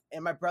myself.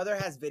 And my brother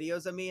has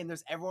videos of me, and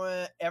there's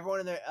everyone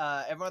in there,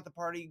 everyone at the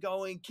party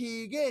going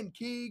Keegan,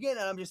 and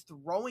I'm just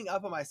throwing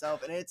up on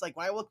myself. And it's like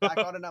when I look back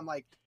on it, I'm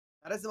like,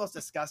 that is the most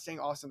disgusting,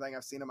 awesome thing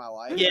I've seen in my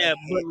life. Yeah, I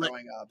but, hate like,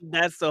 throwing up.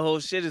 That's the whole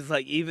shit. Is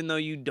like even though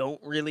you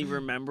don't really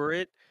remember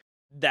it,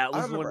 that I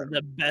was one remember of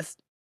the best.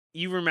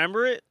 You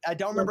remember it? I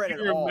don't remember it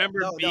you at all. remember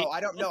No, being- I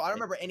don't know. I don't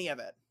remember any of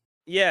it.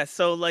 Yeah.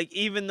 So like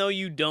even though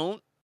you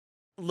don't,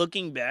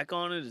 looking back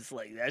on it, it's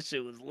like that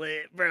shit was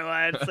lit, bro.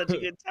 I had such a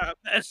good time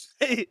that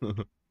shit.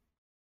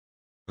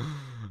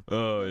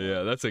 Oh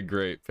yeah, that's a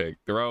great pick.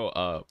 Throw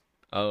up.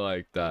 I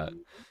like that.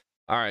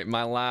 All right,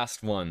 my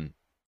last one.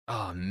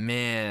 Oh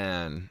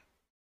man,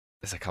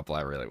 there's a couple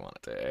I really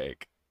want to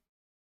take.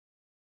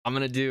 I'm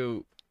gonna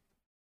do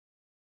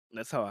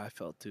That's how I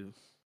felt too.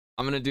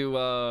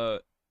 a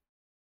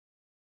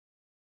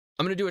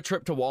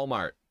trip to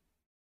Walmart.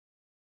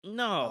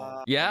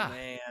 No, Yeah.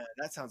 Man,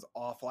 that sounds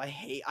awful. I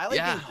like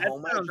Yeah. being that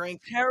home when I sounds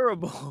drink.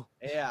 terrible.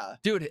 Yeah.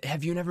 Dude,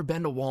 have you never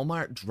been to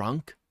Walmart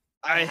drunk?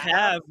 I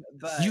have,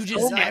 but You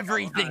just not-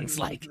 everything's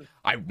like,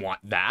 I want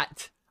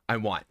that. I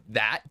want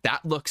that.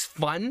 That looks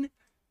fun.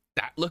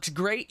 That looks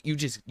great. You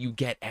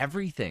get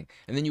everything.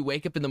 And then you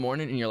wake up in the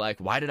morning and you're like,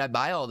 why did I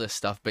buy all this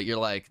stuff? But you're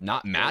like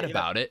not mad Yeah,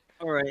 about it.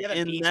 All right, You have a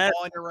in beach that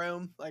ball in your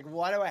room. Like,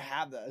 why do I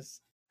have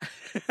this?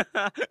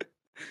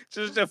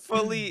 just a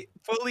fully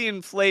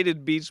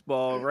inflated beach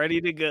ball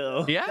ready to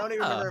go. Yeah. Don't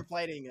even remember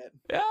inflating it.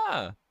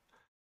 Yeah.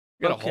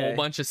 Got a whole Okay.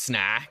 bunch of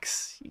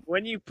snacks.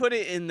 When you put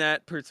it in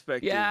that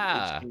perspective, it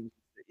Yeah. changes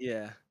it.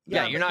 Yeah.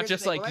 Yeah, but you're not here's the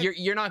just thing, like when I-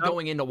 you're not No.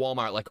 going into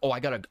Walmart like, oh, I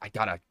gotta I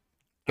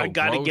go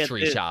gotta get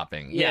grocery this.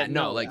 shopping. Yeah, Yeah,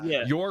 no, no, like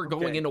yeah, you're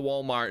going okay. into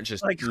Walmart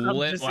just Like, I'm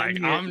lit just in like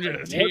here, I'm like,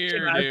 just what can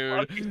here, I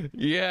dude. fucking-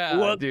 Yeah,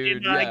 What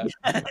dude. can I Yeah.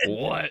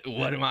 get?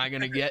 What am I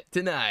gonna get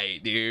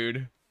tonight,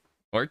 dude?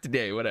 Or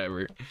today,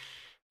 whatever.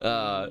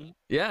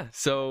 Yeah,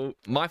 so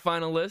my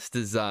final list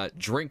is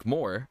drink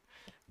more,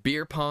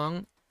 beer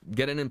pong,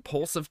 get an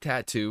impulsive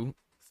tattoo,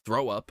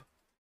 throw up,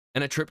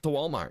 and a trip to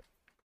Walmart.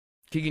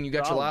 Keegan, you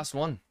got your last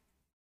one.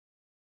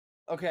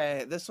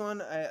 Okay, this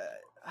one,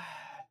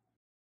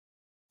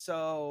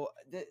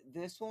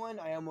 this one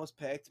I almost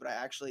picked, but I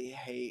actually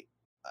hate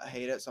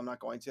it, so I'm not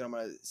going to. I'm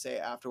gonna say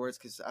it afterwards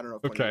because I don't know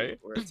if we're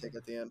gonna take it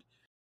at the end.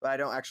 But I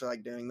don't actually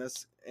like doing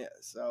this.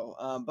 So,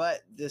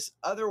 but this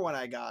other one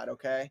I got,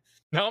 okay.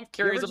 Now I'm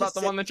curious about the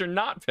one that you're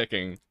not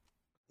picking.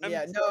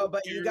 Yeah, no,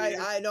 but you guys,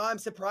 I know I'm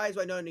surprised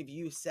why none of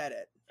you said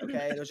it.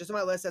 Okay, it was just on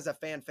my list as a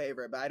fan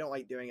favorite, but I don't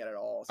like doing it at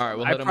all. So all right,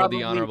 we'll hit them with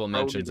the honorable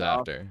mentions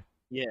after.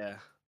 Yeah.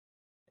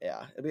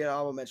 Yeah, it'd be an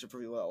honorable mention for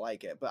people that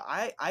like it. But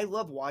I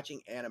love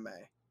watching anime.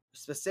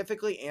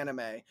 Specifically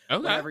anime,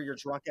 whenever you're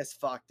drunk as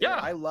fuck. Dude.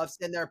 I love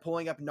sitting there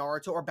pulling up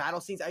Naruto or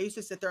battle scenes. I used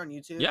to sit there on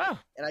YouTube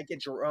and I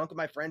get drunk with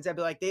my friends. I'd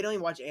be like, they don't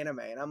even watch anime.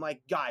 And I'm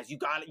like, guys, you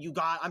got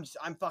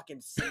I'm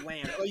fucking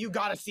slammed. You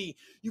gotta see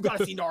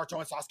Naruto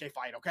and Sasuke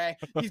fight, okay?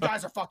 These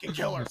guys are fucking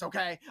killers,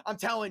 okay? I'm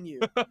telling you,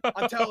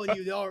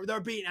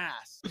 they're beating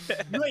ass.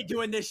 You ain't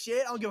doing this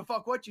shit. I don't give a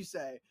fuck what you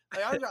say.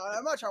 Like,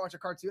 I'm not trying to watch a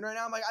cartoon right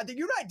now. I'm like,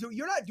 you're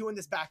not doing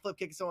this backflip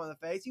kicking someone in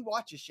the face. You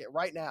watch this shit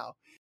right now.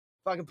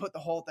 If I can put the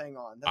whole thing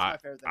on. That's my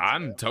favorite thing.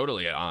 I'm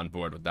totally on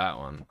board with that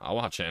one. I'll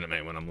watch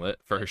anime when I'm lit,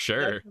 for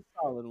sure. That's a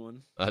solid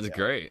one. That's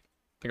great. I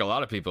think a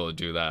lot of people would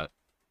do that.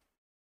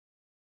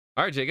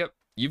 All right, Jacob,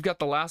 you've got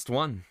the last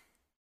one.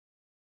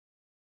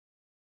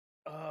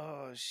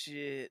 Oh,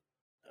 shit.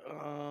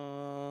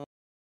 I'll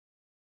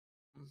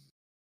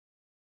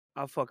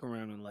fuck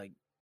around and, like,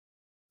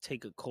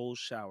 take a cold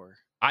shower.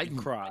 I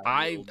cry.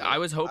 I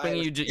was hoping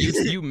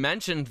you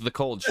mentioned the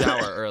cold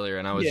shower earlier,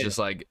 and I was just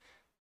like,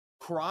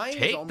 crying.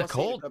 Take the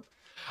cold.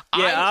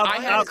 I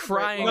had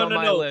crying on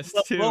my list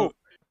too.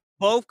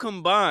 Both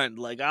combined.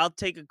 Like, I'll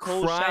take a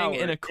cold shower. Crying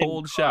in a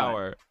cold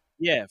shower.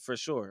 Yeah, for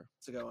sure.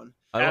 It's a good one.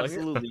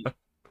 Absolutely.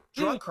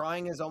 Drunk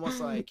crying is almost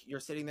like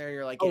you're sitting there,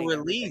 you're like getting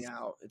everything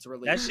out. It's a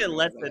relief. That shit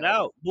lets it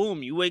out.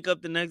 Boom. You wake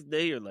up the next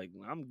day, you're like,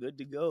 I'm good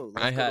to go.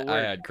 I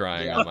had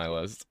crying on my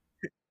list.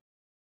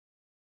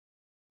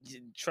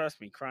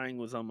 Trust me, crying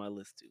was on my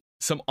list too.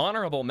 Some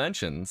honorable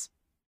mentions.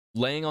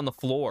 Laying on the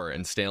floor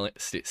and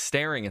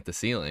staring at the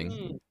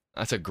ceiling.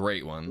 That's a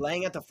great one.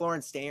 Laying at the floor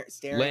and staring.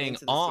 Laying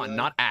into the on, ceiling.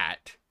 not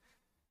at.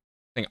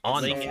 Laying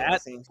on Laying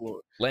at the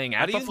floor. Laying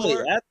at the floor. How do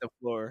you lay at the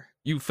floor?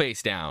 You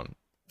face down.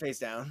 Face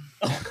down.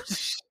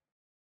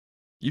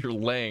 You're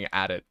laying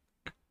at it.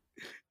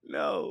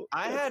 No.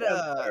 I had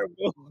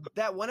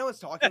that one I was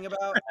talking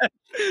about.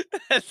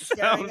 That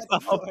staring sounds at the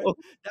floor. awful.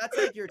 That's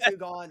like you're too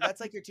gone. That's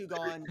like you're too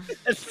gone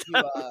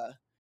to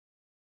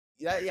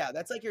Yeah,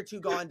 that's like you're too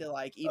gone to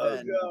like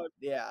even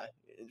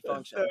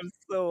function. That sounds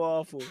so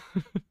awful.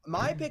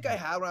 My pick I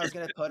had when I was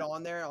gonna put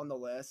on there on the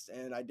list,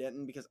 and I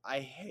didn't because I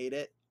hate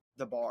it.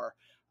 The bar.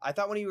 I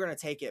thought when you were gonna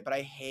take it, but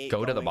I hate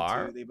going to the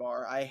bar.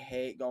 I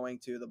hate going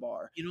to the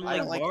bar. You don't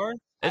like bars?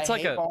 It's I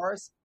like hate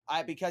bars.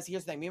 Because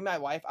here's the thing. Me and my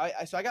wife.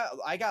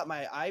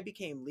 I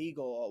became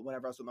legal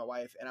whenever I was with my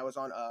wife, and I was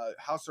on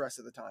house arrest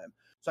at the time,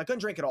 so I couldn't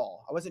drink at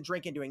all. I wasn't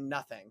drinking, doing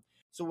nothing.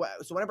 So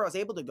whenever I was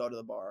able to go to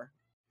the bar.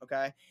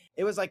 Okay.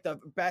 It was like the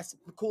best,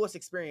 coolest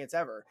experience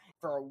ever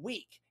for a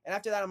week. And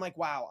after that, I'm like,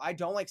 wow, I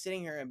don't like sitting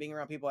here and being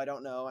around people I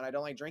don't know. And I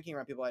don't like drinking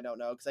around people I don't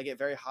know. Cause I get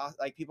very hot.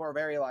 Like people are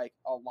very like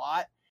a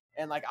lot.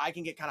 And like, I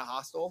can get kind of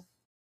hostile.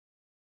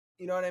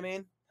 You know what I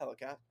mean? Hello,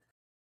 cat.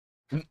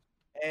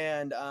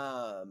 And,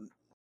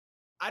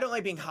 I don't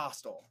like being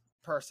hostile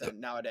person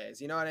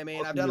nowadays. You know what I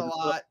mean? I've done a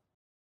lot.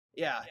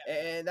 Yeah,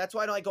 and that's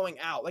why I don't like going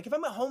out. Like if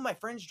I'm at home, my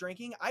friends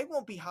drinking, I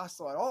won't be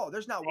hostile at all.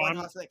 There's not one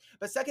hostile thing.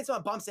 But second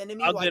someone bumps into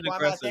me, like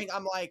while I'm thing,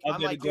 I'm like,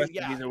 dude,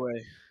 yeah. Either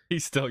way, he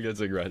still gets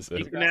aggressive.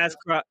 You can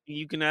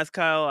ask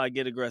Kyle. I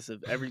get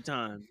aggressive every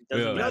time. You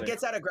know what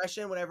gets that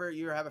aggression whenever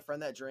you have a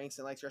friend that drinks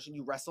and likes aggression?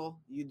 You wrestle.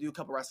 You do a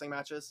couple wrestling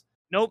matches.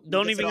 Nope,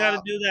 don't even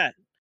gotta do that.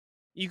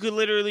 You could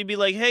literally be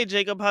like, "Hey,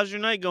 Jacob, how's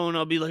your night going?"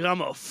 I'll be like, "I'm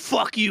gonna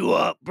fuck you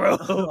up, bro."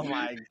 Oh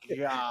my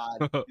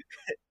god.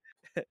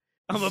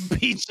 I'm gonna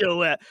beat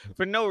your ass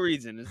for no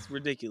reason. It's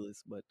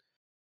ridiculous, but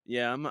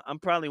yeah, I'm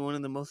probably one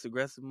of the most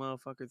aggressive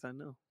motherfuckers I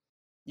know.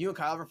 You and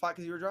Kyle ever fought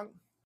because you were drunk?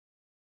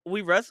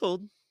 We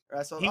wrestled.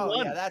 He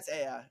won. Yeah, that's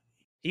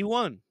he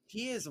won.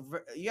 He is.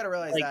 You got to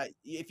realize that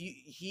if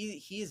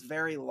he is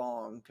very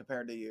long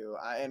compared to you,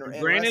 and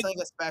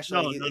wrestling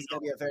especially, he's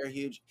gonna be a very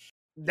huge.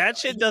 That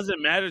shit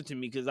doesn't matter to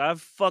me because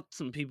I've fucked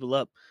some people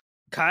up.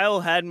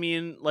 Kyle had me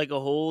in like a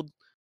hold,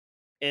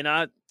 and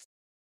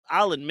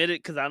I'll admit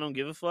it because I don't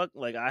give a fuck.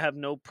 Like, I have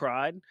no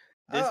pride.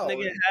 This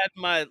nigga had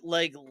my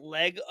like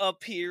leg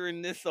up here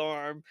in this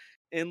arm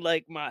and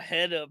like my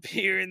head up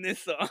here in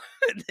this arm.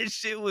 This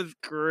shit was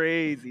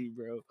crazy,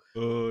 bro.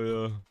 Oh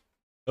yeah.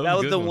 That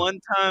was the one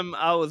time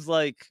I was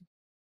like,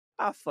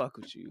 I fuck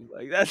with you.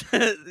 Like that's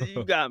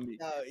you got me.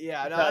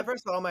 I've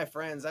wrestled all my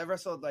friends. I've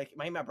wrestled like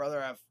my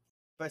brother. I've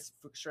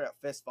straight up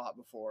fist fought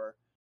before.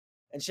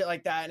 And shit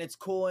like that, and it's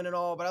cool and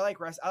all, but I like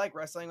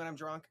wrestling when I'm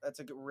drunk. That's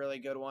a really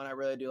good one. I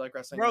really do like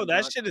wrestling. Bro,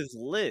 that shit is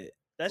lit.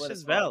 That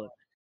shit's valid.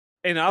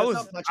 And I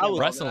was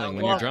Wrestling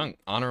when you're drunk.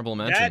 Honorable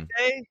mention.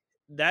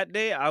 That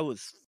day I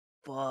was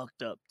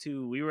fucked up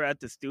too. We were at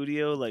the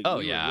studio, like, Oh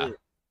we were yeah. lit.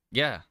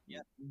 Yeah.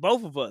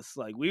 Both of us,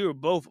 like, we were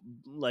both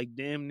like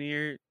damn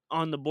near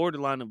on the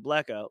borderline of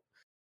blackout,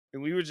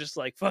 and we were just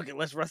like, "Fuck it,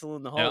 let's wrestle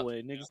in the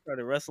hallway." Niggas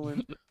started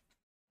wrestling,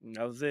 and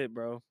that was it,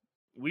 bro.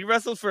 We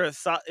wrestled for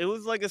it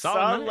was like a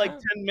solid like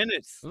 10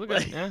 minutes. It was a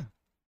good, yeah, it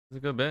was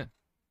a good bit.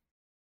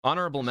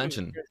 Honorable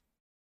mention: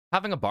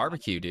 having a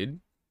barbecue, dude.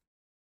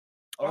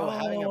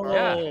 Having a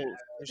barbecue.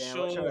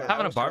 Sure.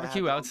 Having a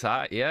barbecue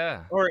outside,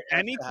 yeah. Or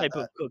any type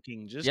of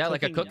cooking, just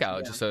like a cooking,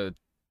 cookout,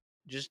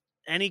 just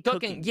any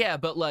cooking. Yeah,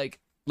 but like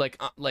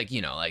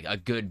you know, like a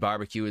good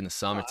barbecue in the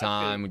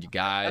summertime with you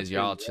guys.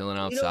 You're all chilling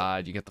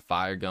outside. You get the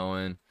fire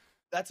going.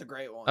 That's a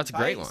great one. That's a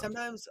great one.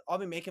 Sometimes I'll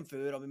be making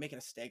food. I'll be making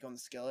a steak on the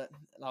skillet,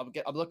 and I'll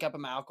look up at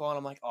my alcohol, and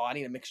I'm like, oh, I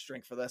need a mixed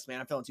drink for this, man.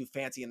 I'm feeling too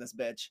fancy in this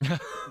bitch.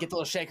 Get the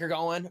little shaker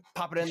going,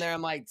 pop it in there.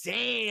 I'm like,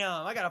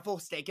 damn, I got a full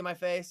steak in my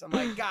face. I'm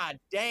like, god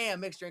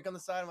damn, mixed drink on the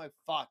side. I'm like,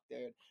 fuck, dude,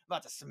 I'm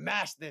about to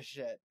smash this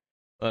shit.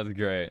 That's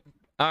great.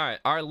 All right,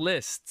 our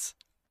lists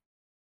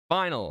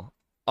final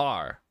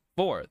are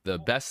for the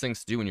best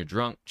things to do when you're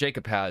drunk.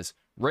 Jacob has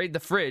raid the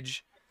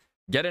fridge,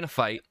 get in a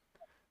fight,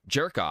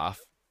 jerk off,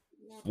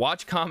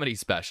 watch comedy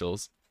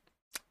specials,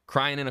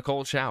 crying in a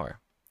cold shower.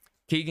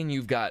 Keegan,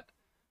 you've got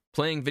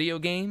playing video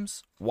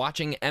games,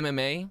 watching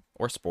MMA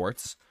or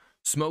sports,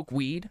 smoke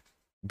weed,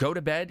 go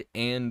to bed,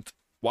 and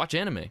watch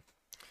anime.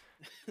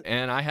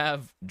 And I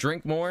have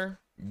drink more,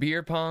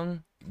 beer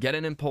pong, get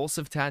an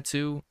impulsive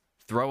tattoo,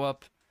 throw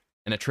up,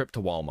 and a trip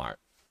to Walmart.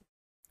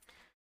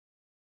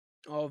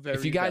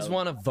 If you guys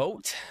want to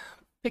vote,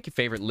 pick your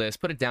favorite list.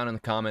 Put it down in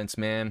the comments,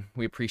 man.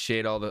 We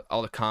appreciate all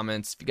the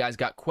comments. If you guys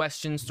got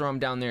questions, throw them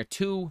down there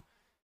too.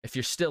 If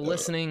you're still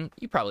listening,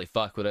 you probably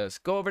fuck with us.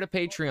 Go over to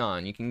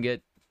Patreon. You can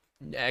get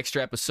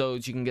extra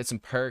episodes. You can get some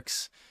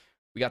perks.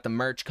 We got the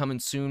merch coming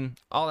soon.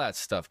 All that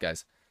stuff,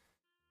 guys.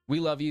 We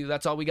love you.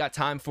 That's all we got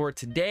time for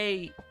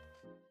today.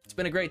 It's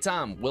been a great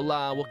time.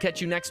 We'll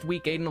catch you next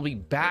week. Aiden will be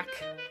back.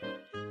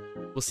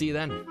 We'll see you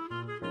then.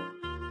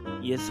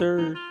 Yes,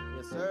 sir.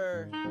 Yes,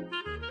 sir.